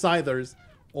freaking scythers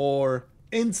or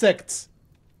insects.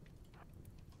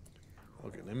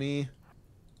 Okay, let me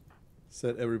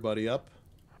set everybody up.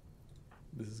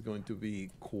 This is going to be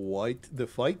quite the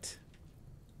fight.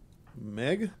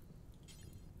 Meg?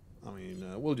 I mean,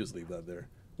 we'll just leave that there.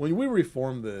 When we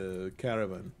reform the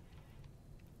caravan,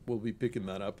 we'll be picking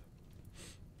that up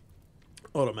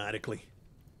automatically.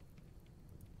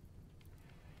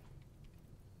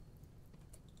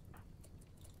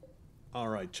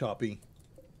 Alright, Choppy.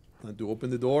 Time to open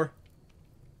the door.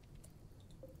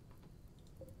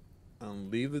 And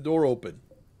leave the door open.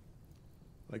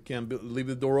 I can't leave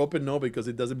the door open? No, because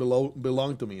it doesn't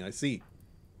belong to me. I see.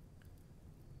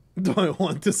 Do I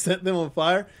want to set them on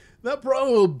fire? That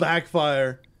probably will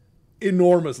backfire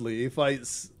enormously if I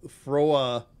throw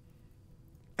a...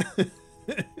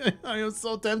 I am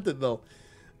so tempted though.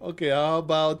 Okay, how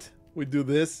about we do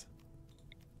this?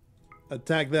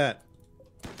 Attack that.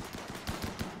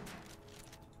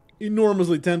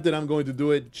 Enormously tempted I'm going to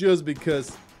do it just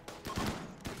because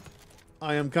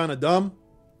I am kind of dumb.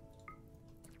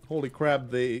 Holy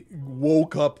crap, they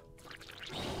woke up.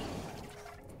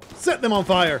 Set them on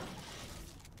fire.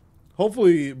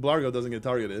 Hopefully Blargho doesn't get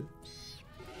targeted.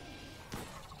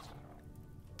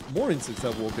 More insects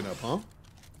have woken up, huh?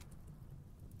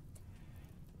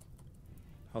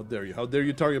 How dare you? How dare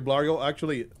you target Blargho?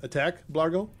 Actually, attack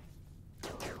Blargho.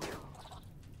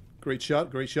 Great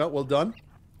shot, well done.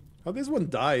 How did this one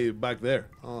die back there?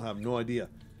 I'll have no idea.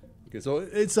 Okay, so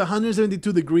it's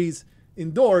 172 degrees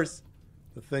indoors.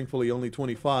 But thankfully only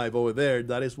 25 over there.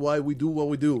 That is why we do what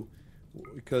we do.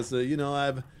 Because, you know,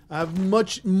 I have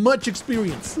much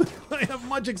experience. I have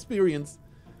much experience.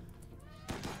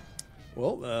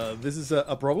 Well, this is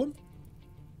a problem.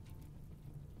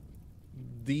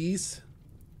 These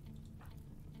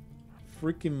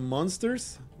freaking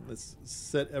monsters. Let's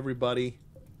set everybody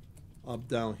up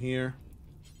down here.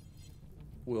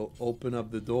 We'll open up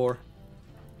the door.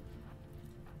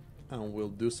 And we'll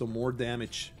do some more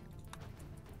damage.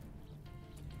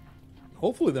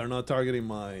 Hopefully they're not targeting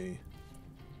my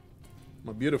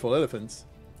beautiful elephants.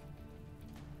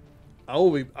 I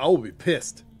will be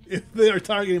pissed if they are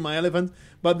targeting my elephants,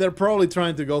 but they're probably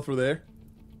trying to go through there.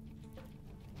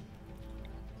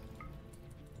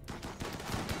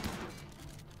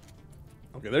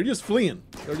 Okay, they're just fleeing.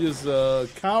 They're just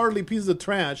cowardly pieces of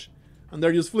trash, and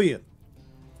they're just fleeing.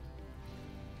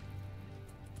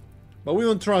 But we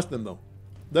don't trust them though.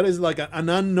 That is like an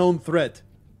unknown threat.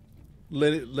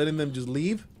 Letting them just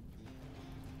leave.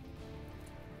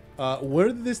 Where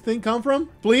did this thing come from?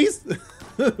 Please?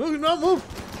 Do not move.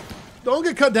 Don't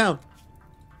get cut down.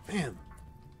 Man.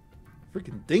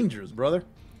 Freaking dangerous, brother.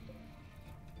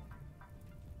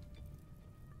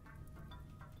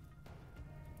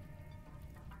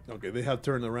 Okay, they have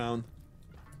turned around.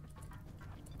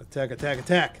 Attack, attack,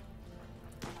 attack.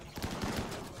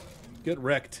 Get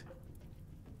wrecked.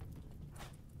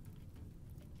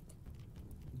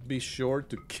 Be sure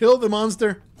to kill the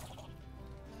monster.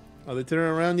 Are they turning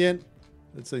around yet?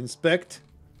 Let's inspect.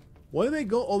 Why do they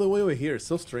go all the way over here? It's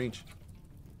so strange.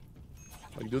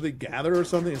 Like, do they gather or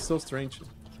something? It's so strange.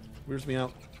 Weirds me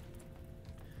out.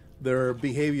 Their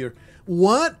behavior.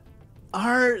 What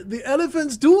are the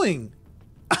elephants doing?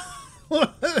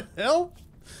 What the hell?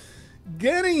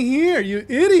 Getting here, you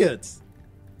idiots.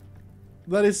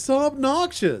 That is so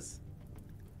obnoxious.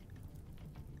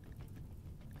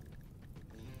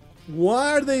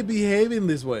 Why are they behaving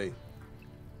this way?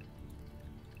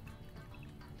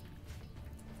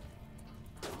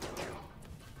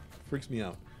 Freaks me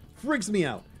out. Freaks me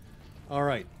out.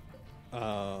 Alright.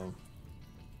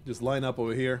 Just line up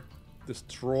over here.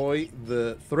 Destroy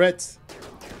the threats.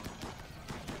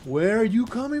 Where are you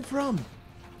coming from?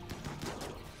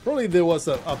 Probably there was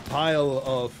a pile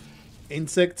of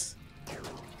insects.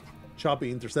 Choppy,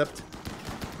 intercept.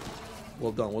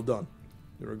 Well done, well done.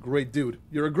 You're a great dude.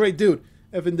 You're a great dude.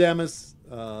 Evandamus,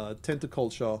 tend to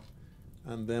Coldshaw.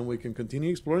 And then we can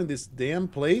continue exploring this damn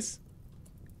place.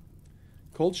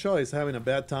 Coldshaw is having a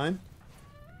bad time.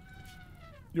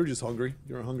 You're just hungry.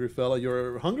 You're a hungry fella.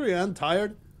 You're hungry and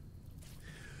tired.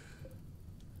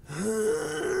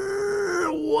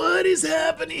 What is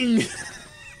happening?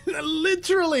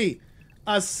 Literally,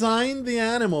 assign the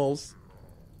animals.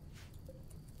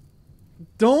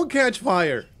 Don't catch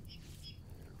fire.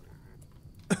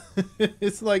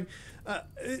 It's like,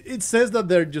 it says that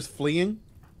they're just fleeing,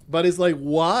 but it's like,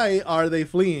 why are they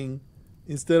fleeing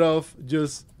instead of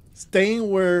just staying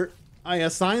where I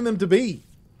assign them to be.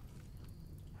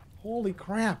 Holy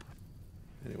crap.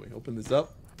 Anyway, open this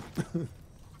up.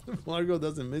 Blargho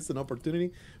doesn't miss an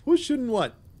opportunity. Who's shooting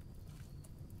what?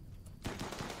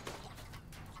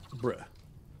 Bruh.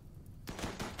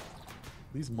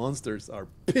 These monsters are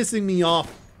pissing me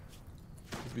off.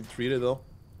 It's been treated though.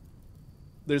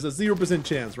 There's a 0%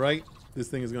 chance, right? This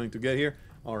thing is going to get here.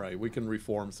 Alright, we can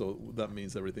reform, so that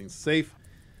means everything's safe.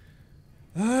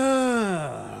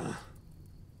 Let's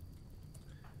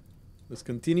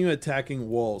continue attacking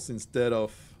walls instead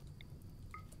of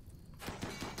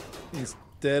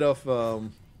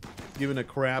giving a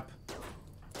crap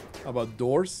about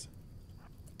doors.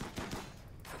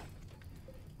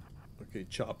 Okay,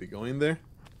 Choppy, go in there.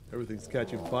 Everything's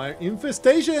catching fire.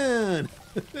 Infestation!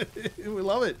 We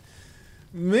love it.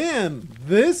 Man,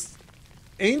 this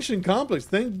ancient complex,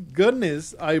 thank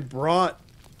goodness I brought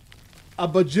a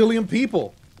bajillion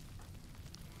people.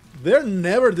 They're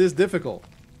never this difficult.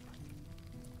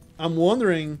 I'm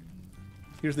wondering...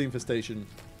 Here's the infestation.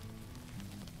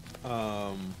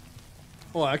 Oh,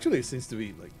 actually it seems to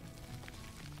be like...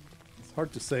 It's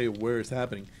hard to say where it's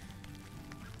happening.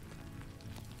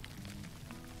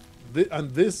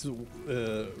 And this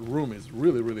room is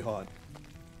really, really hot.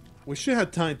 We should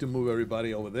have time to move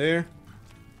everybody over there.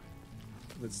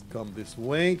 Let's come this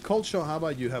way. Cold Shot, how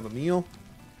about you have a meal?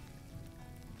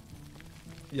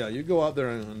 Yeah, you go out there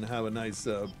and have a nice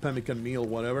pemmican meal,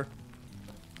 whatever.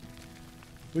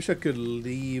 Wish I could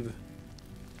leave.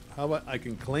 How about I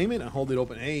can claim it and hold it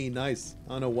open? Hey, nice.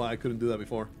 I don't know why I couldn't do that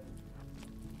before.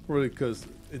 Probably because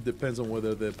it depends on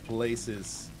whether the place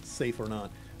is safe or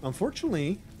not.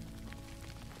 Unfortunately,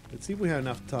 let's see if we have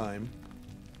enough time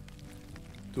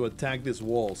to attack this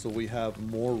wall so we have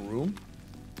more room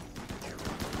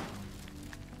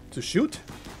to shoot.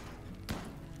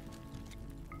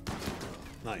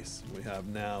 Nice. We have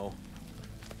now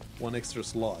one extra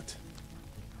slot.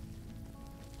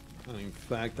 And in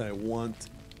fact, I want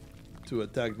to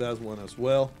attack that one as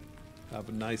well. Have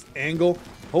a nice angle.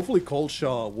 Hopefully Cold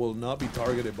Shaw will not be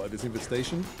targeted by this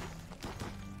infestation.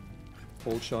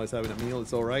 Cold Shaw is having a meal,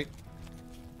 it's alright.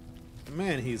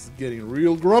 Man, he's getting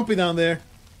real grumpy down there.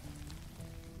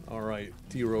 Alright,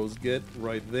 T-Rose get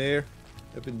right there.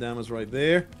 Epidama's right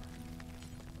there.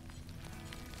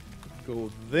 Go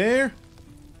there.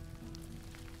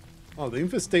 Oh, the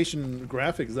infestation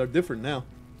graphics are different now.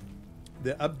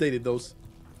 They updated those.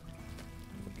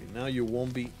 Okay, now you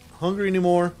won't be hungry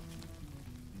anymore.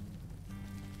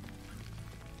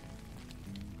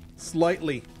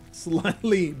 Slightly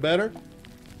better.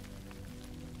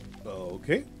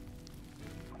 Okay.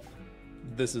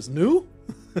 This is new.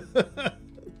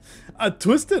 A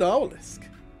twisted obelisk.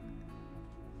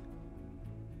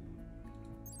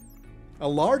 A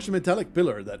large metallic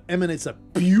pillar that emanates a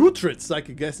putrid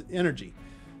psychic energy.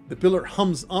 The pillar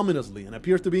hums ominously and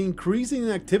appears to be increasing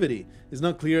in activity. It's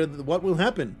not clear what will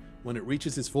happen when it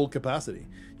reaches its full capacity.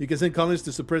 You can send colonists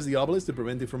to suppress the obelisk to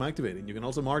prevent it from activating. You can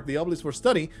also mark the obelisk for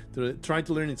study to try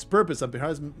to learn its purpose and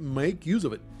perhaps make use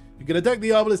of it. You can attack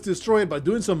the obelisk to destroy it, but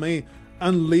doing so may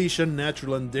unleash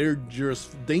unnatural and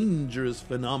dangerous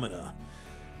phenomena.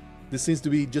 This seems to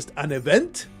be just an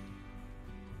event.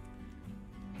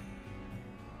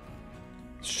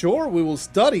 Sure, we will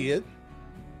study it.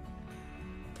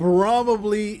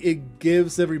 Probably it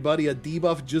gives everybody a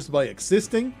debuff just by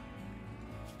existing.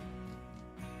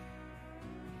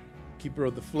 Keeper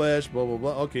of the flesh, blah blah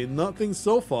blah. Okay, nothing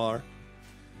so far.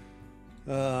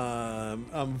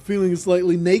 I'm feeling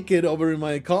slightly naked over in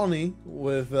my colony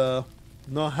with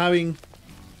not having...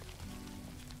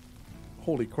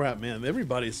 Holy crap, man.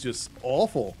 Everybody's just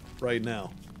awful right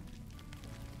now.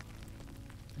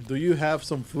 Do you have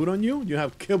some food on you? You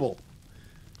have kibble.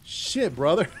 Shit,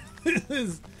 brother.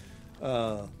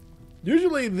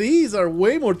 Usually these are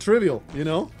way more trivial, you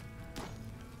know?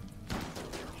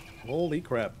 Holy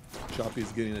crap.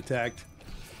 Choppy's getting attacked.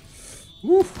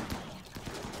 Woof.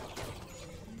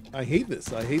 I hate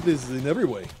this. I hate this in every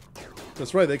way.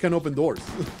 That's right, they can open doors.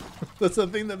 That's the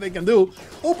thing that they can do.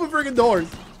 Open friggin' doors.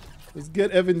 Let's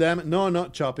get Evan Damas. No,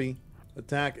 not Choppy.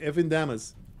 Attack. Evan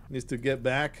Damas needs to get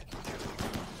back.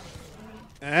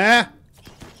 Ah!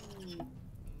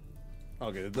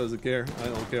 Okay, it doesn't care. I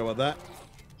don't care about that.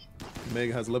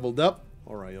 Meg has leveled up.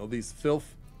 Alright, all these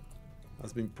filth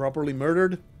has been properly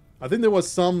murdered. I think there was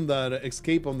some that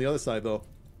escaped on the other side, though.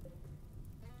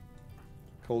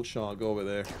 Cold Shaw, go over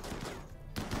there.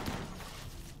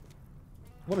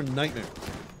 What a nightmare.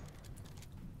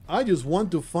 I just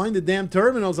want to find the damn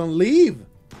terminals and leave.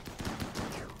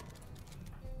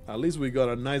 At least we got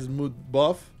a nice mood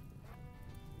buff.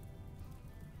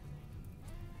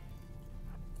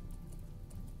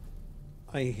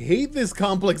 I hate this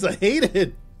complex. I hate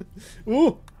it.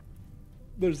 Ooh.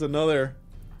 There's another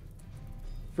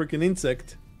freaking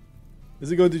insect.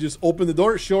 Is it going to just open the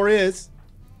door? Sure is.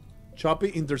 Choppy,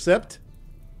 intercept.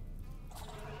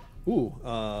 Ooh,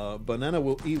 banana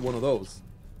will eat one of those.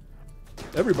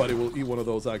 Everybody will eat one of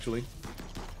those, actually.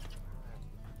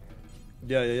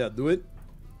 Yeah. Do it.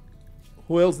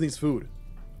 Who else needs food?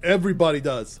 Everybody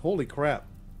does. Holy crap.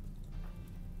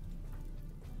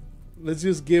 Let's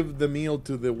just give the meal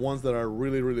to the ones that are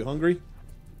really, really hungry.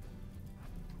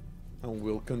 And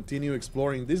we'll continue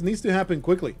exploring. This needs to happen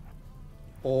quickly,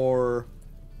 or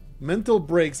mental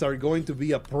breaks are going to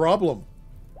be a problem.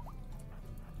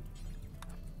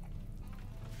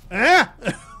 Ah!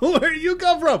 Where you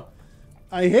come from?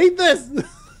 I hate this!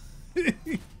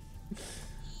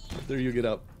 There you get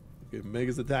up. Okay,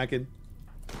 Mega's attacking.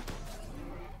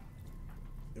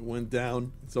 It went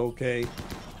down. It's okay.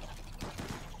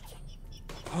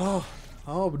 Oh,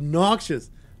 how obnoxious.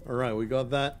 Alright, we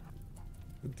got that.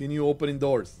 Continue opening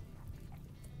doors.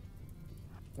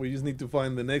 We just need to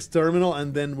find the next terminal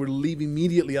and then we'll leave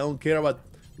immediately. I don't care about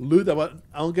loot, I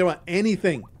don't care about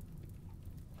anything.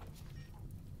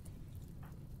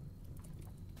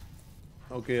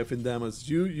 Okay, Findamus,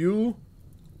 you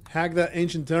hack that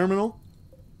ancient terminal.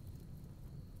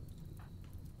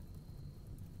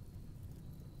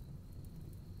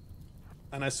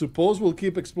 And I suppose we'll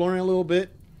keep exploring a little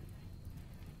bit.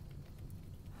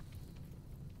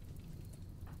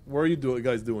 What are you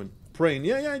guys doing? Praying.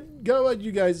 Yeah, go ahead,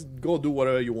 you guys go do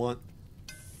whatever you want.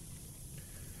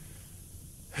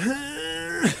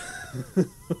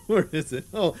 Where is it?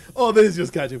 Oh, this is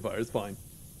just catching fire. It's fine.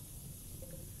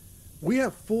 We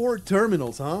have 4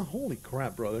 terminals, huh? Holy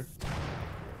crap, brother.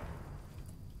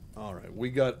 Alright, we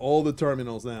got all the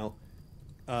terminals now.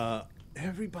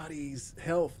 Everybody's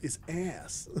health is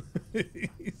ass. This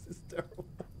is terrible.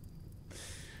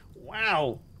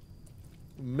 Wow.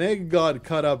 Meg got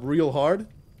cut up real hard.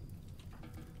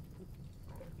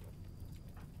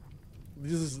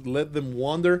 Just let them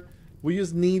wander. We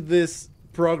just need this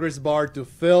progress bar to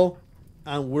fill,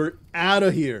 and we're out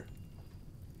of here.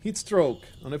 Heat stroke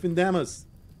on Findamus.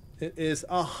 It is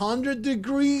 100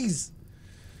 degrees.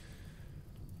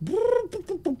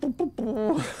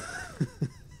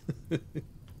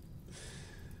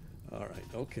 Alright,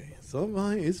 okay. So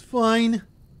it's fine.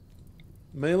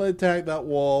 Melee attack that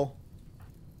wall.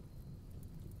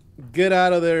 Get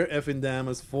out of there,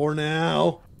 Findamus, for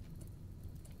now.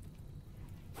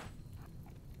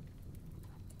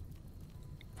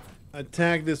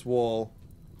 Attack this wall.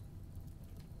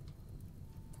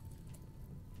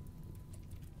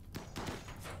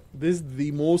 This is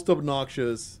the most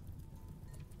obnoxious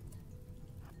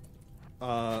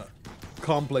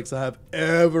complex I have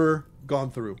ever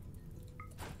gone through.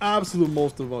 Absolute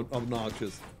most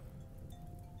obnoxious.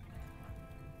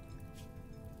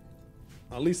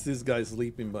 At least this guy's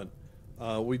sleeping, but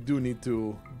we do need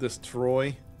to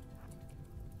destroy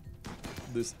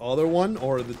this other one,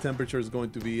 or the temperature is going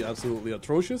to be absolutely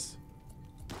atrocious.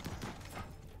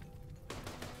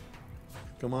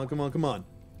 Come on, come on, come on.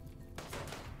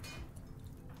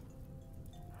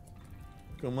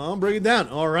 Come on, bring it down.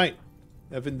 Alright.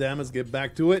 Findamus, get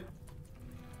back to it.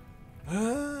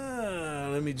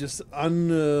 Let me just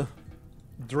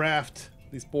draft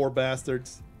these poor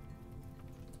bastards.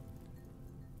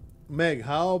 Meg,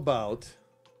 how about...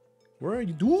 What are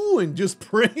you doing? Just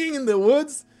praying in the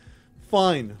woods?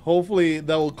 Fine. Hopefully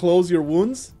that will close your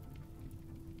wounds.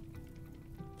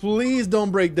 Please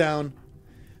don't break down.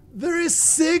 There is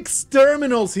 6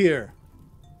 terminals here.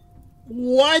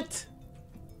 What?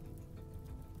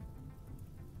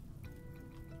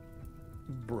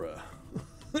 Bruh.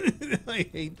 I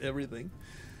hate everything.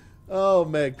 Oh,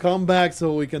 Meg, come back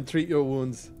so we can treat your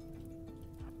wounds.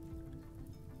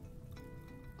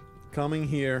 Coming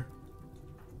here.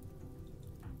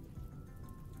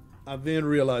 I didn't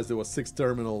realize there was 6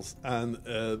 terminals, and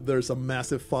there's a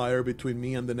massive fire between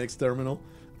me and the next terminal.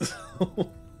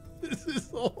 This is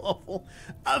so awful.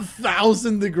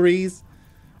 1,000 degrees.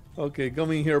 Okay,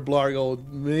 coming here, Blargho.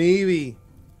 Maybe.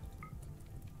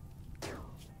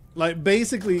 Like,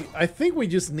 basically, I think we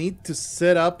just need to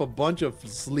set up a bunch of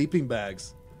sleeping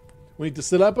bags. We need to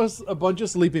set up a bunch of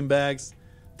sleeping bags,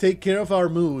 take care of our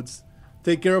moods,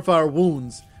 take care of our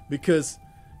wounds, because,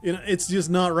 you know, it's just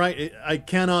not right. I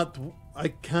cannot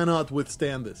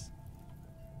withstand this.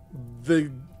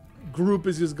 The group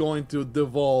is just going to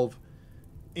devolve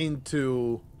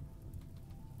into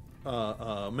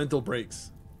mental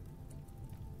breaks.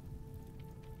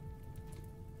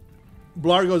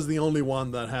 Blargho is the only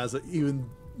one that has an even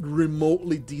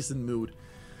remotely decent mood.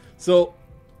 So,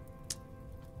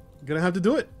 gonna have to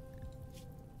do it.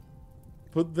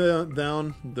 Put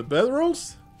down the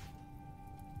bedrolls.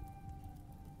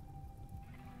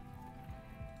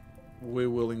 We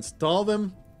will install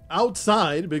them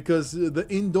outside because the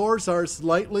indoors are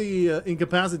slightly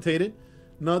incapacitated.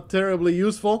 Not terribly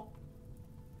useful.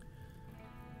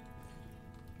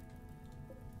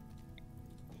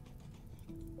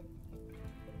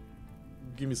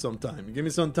 Give me some time. Give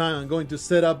me some time. I'm going to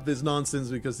set up this nonsense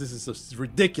because this is just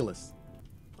ridiculous.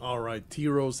 Alright,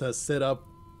 T-Rose has set up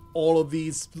all of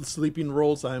these sleeping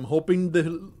rolls. I'm hoping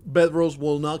the bedrolls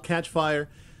will not catch fire.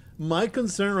 My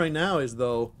concern right now is,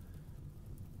 though,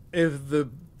 if the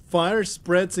fire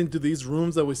spreads into these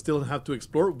rooms that we still have to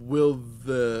explore, will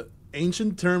the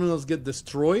ancient terminals get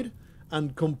destroyed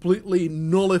and completely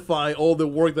nullify all the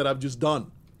work that I've just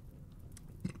done?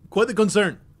 Quite the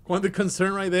concern. Quite the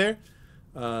concern right there.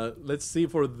 Let's see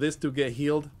for this to get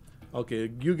healed.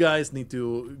 Okay, you guys need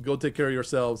to go take care of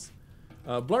yourselves.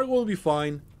 Blargho will be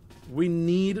fine. We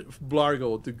need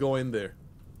Blargho to go in there.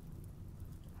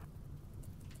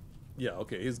 Yeah,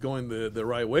 okay, he's going the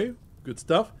right way. Good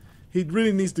stuff. He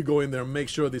really needs to go in there and make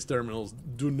sure these terminals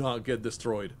do not get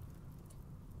destroyed.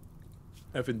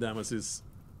 Effing Damas is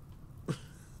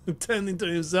tending to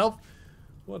himself.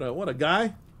 What a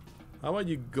guy. How about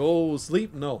you go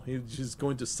sleep? No, he's just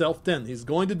going to self-tend. He's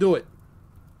going to do it.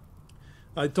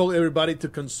 I told everybody to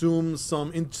consume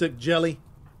some insect jelly.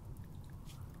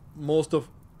 Most of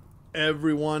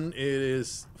everyone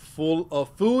is full of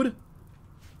food.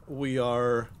 We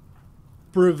are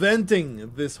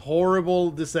preventing this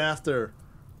horrible disaster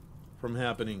from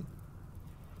happening.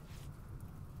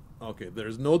 Okay,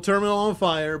 there's no terminal on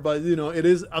fire, but you know, it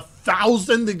is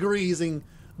 1,000 degrees in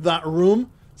that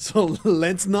room, so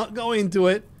let's not go into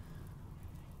it.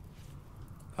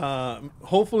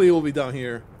 Hopefully it will be down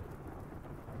here.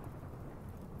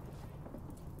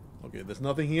 Okay, there's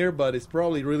nothing here, but it's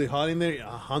probably really hot in there,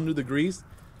 100 degrees.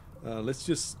 Let's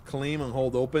just claim and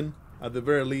hold open. At the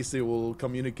very least, it will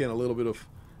communicate a little bit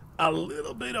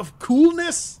of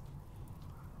coolness.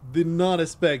 Did not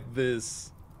expect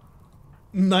this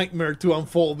nightmare to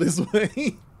unfold this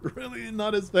way. Really did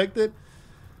not expect it.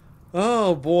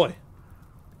 Oh boy.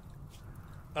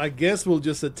 I guess we'll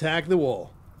just attack the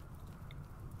wall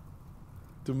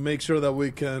to make sure that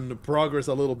we can progress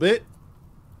a little bit.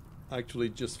 Actually,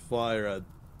 just fire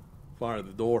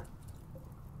the door.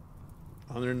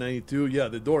 192. Yeah,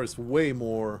 the door is way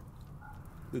more.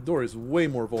 The door is way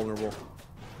more vulnerable.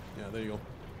 Yeah, there you go.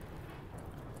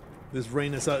 This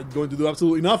rain is going to do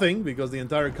absolutely nothing because the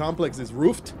entire complex is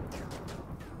roofed.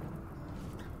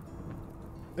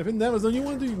 Even Damas, don't you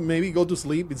want to maybe go to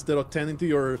sleep instead of tending to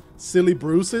your silly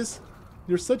bruises?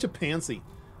 You're such a pansy.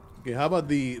 Okay, how about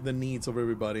the needs of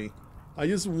everybody? I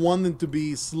just want them to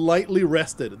be slightly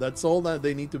rested. That's all that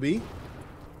they need to be.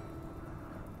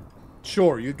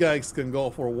 Sure, you guys can go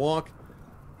for a walk.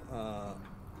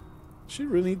 She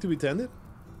really need to be tended?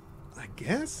 I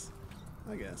guess.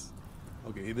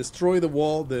 Okay, destroy the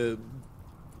wall, the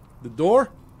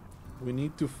door. We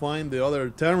need to find the other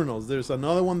terminals. There's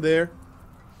another one there.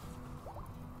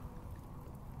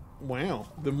 Wow,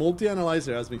 the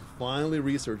multi-analyzer has been finally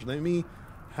researched. Let me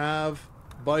have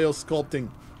biosculpting.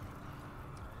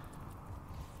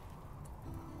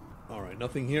 Alright,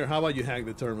 nothing here. How about you hack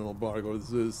the terminal, Blargho?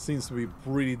 This seems to be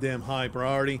pretty damn high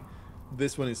priority.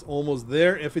 This one is almost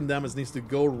there. Effing Damas needs to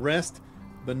go rest.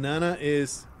 Banana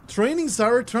is training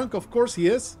Cybertrunk. Of course he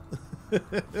is.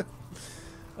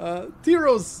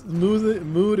 Tiro's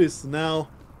mood is now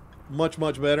much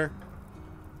better.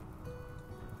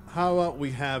 How about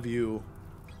we have you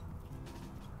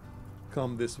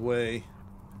come this way.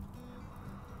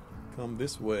 Come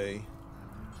this way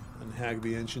and hack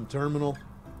the ancient terminal.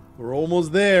 We're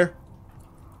almost there.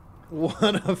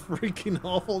 What a freaking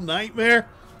awful nightmare.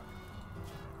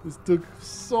 This took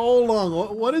so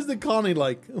long. What is the colony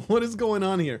like? What is going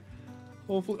on here?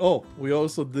 Hopefully, oh, we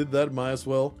also did that. Might as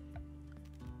well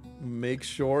make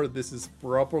sure this is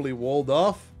properly walled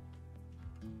off.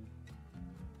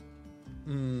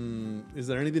 Is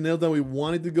there anything else that we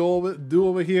wanted to do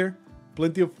over here?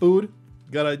 Plenty of food.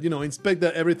 Gotta, you know, inspect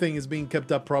that everything is being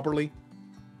kept up properly.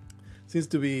 Seems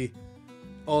to be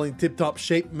all in tip-top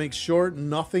shape. Make sure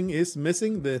nothing is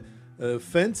missing. The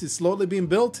fence is slowly being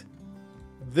built.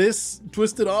 This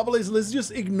twisted obelisk, let's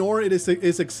just ignore its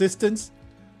existence.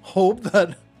 Hope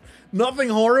that nothing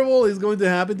horrible is going to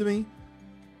happen to me.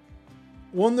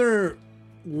 Wonder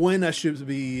when I should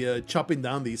be chopping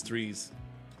down these trees.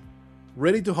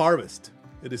 Ready to harvest.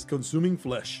 It is consuming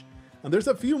flesh. And there's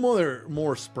a few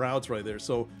more sprouts right there,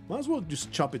 so might as well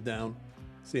just chop it down.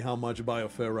 See how much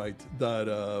bioferrite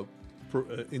that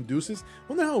induces.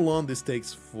 Wonder how long this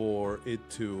takes for it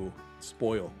to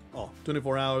spoil. Oh,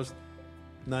 24 hours,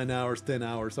 9 hours, 10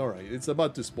 hours. All right, it's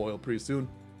about to spoil pretty soon.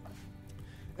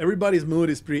 Everybody's mood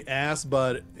is pretty ass,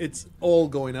 but it's all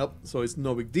going up, so it's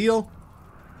no big deal.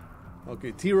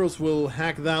 Okay, Tyros will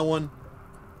hack that one.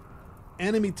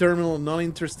 Enemy terminal, not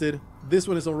interested. This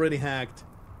one is already hacked.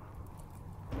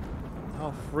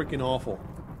 How freaking awful.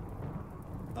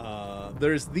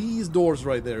 There's these doors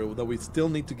right there that we still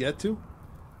need to get to.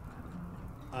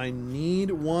 I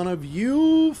need one of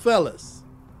you fellas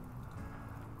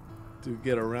to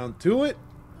get around to it.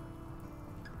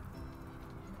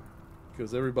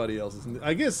 Because everybody else is...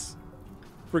 I guess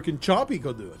freaking Choppy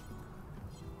could do it.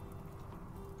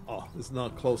 Oh, it's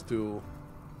not close to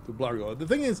Blargho. The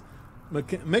thing is,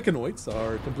 mechanoids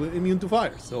are completely immune to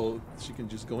fire, so she can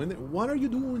just go in there. What are you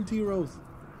doing, T-Rose?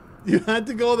 You had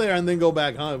to go there and then go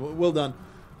back, huh? Well done.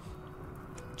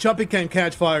 Choppy can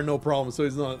catch fire, no problem, so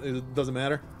it doesn't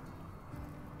matter.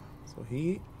 So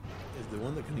he is the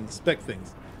one that can inspect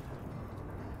things.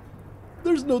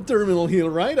 There's no terminal here,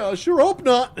 right? I sure hope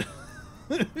not.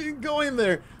 Go in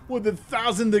there with the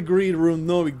 1,000-degree room,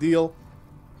 no big deal.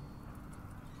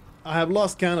 I have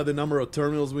lost count of the number of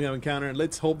terminals we have encountered.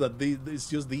 Let's hope that it's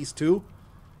just these two.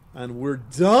 And we're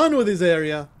done with this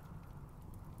area.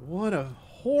 What a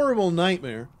horrible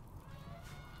nightmare.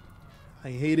 I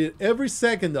hated every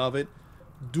second of it.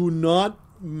 Do not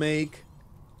make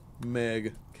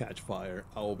Meg catch fire.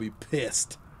 I will be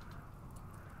pissed.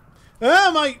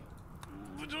 Ah,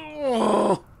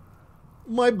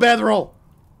 my bedroll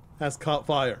has caught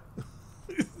fire.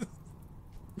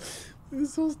 This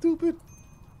is so stupid.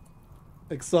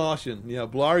 Exhaustion. Yeah,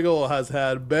 Blargho has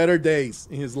had better days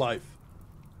in his life.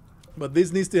 But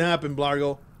this needs to happen,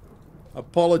 Blargho.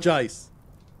 Apologize.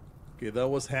 Okay, that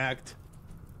was hacked.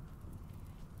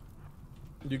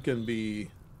 You can be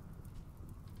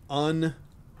undrafted.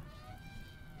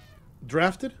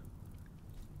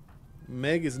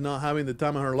 Meg is not having the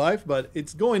time of her life, but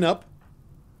it's going up.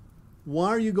 Why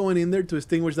are you going in there to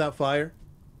extinguish that fire?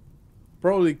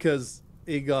 Probably because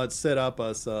it got set up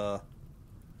as a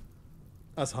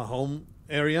home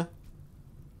area.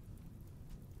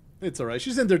 It's alright.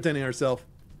 She's entertaining herself.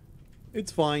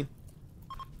 It's fine.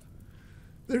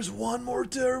 There's one more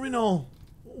terminal.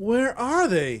 Where are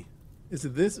they? Is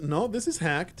it this? No, this is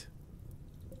hacked.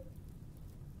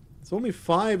 It's only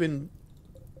 5 and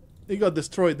it got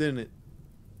destroyed, didn't it?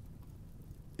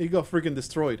 It got freaking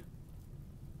destroyed.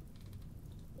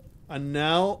 And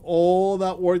now all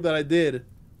that work that I did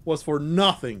was for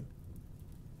nothing.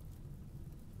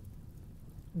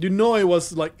 You know it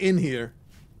was like in here.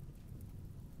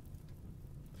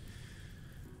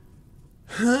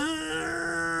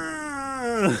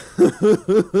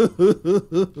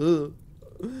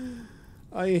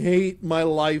 I hate my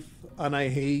life and I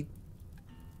hate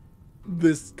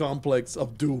this complex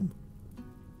of doom.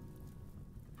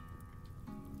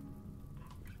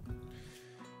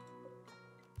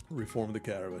 Reform the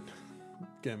caravan.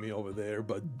 Get me over there,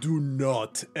 but do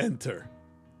not enter.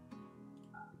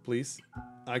 Please.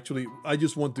 Actually, I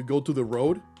just want to go to the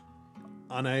road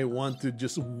and I want to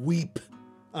just weep.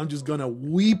 I'm just gonna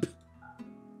weep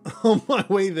on my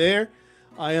way there.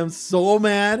 I am so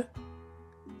mad.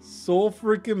 So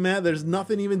freaking mad. There's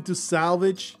nothing even to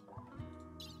salvage.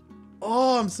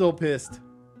 Oh, I'm so pissed.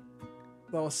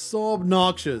 That was so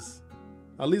obnoxious.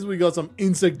 At least we got some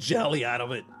insect jelly out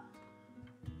of it.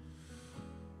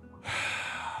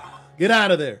 Get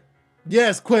out of there.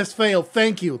 Yes, quest failed.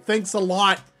 Thank you. Thanks a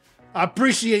lot. I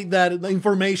appreciate that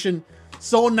information.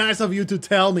 So nice of you to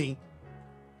tell me.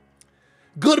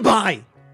 Goodbye.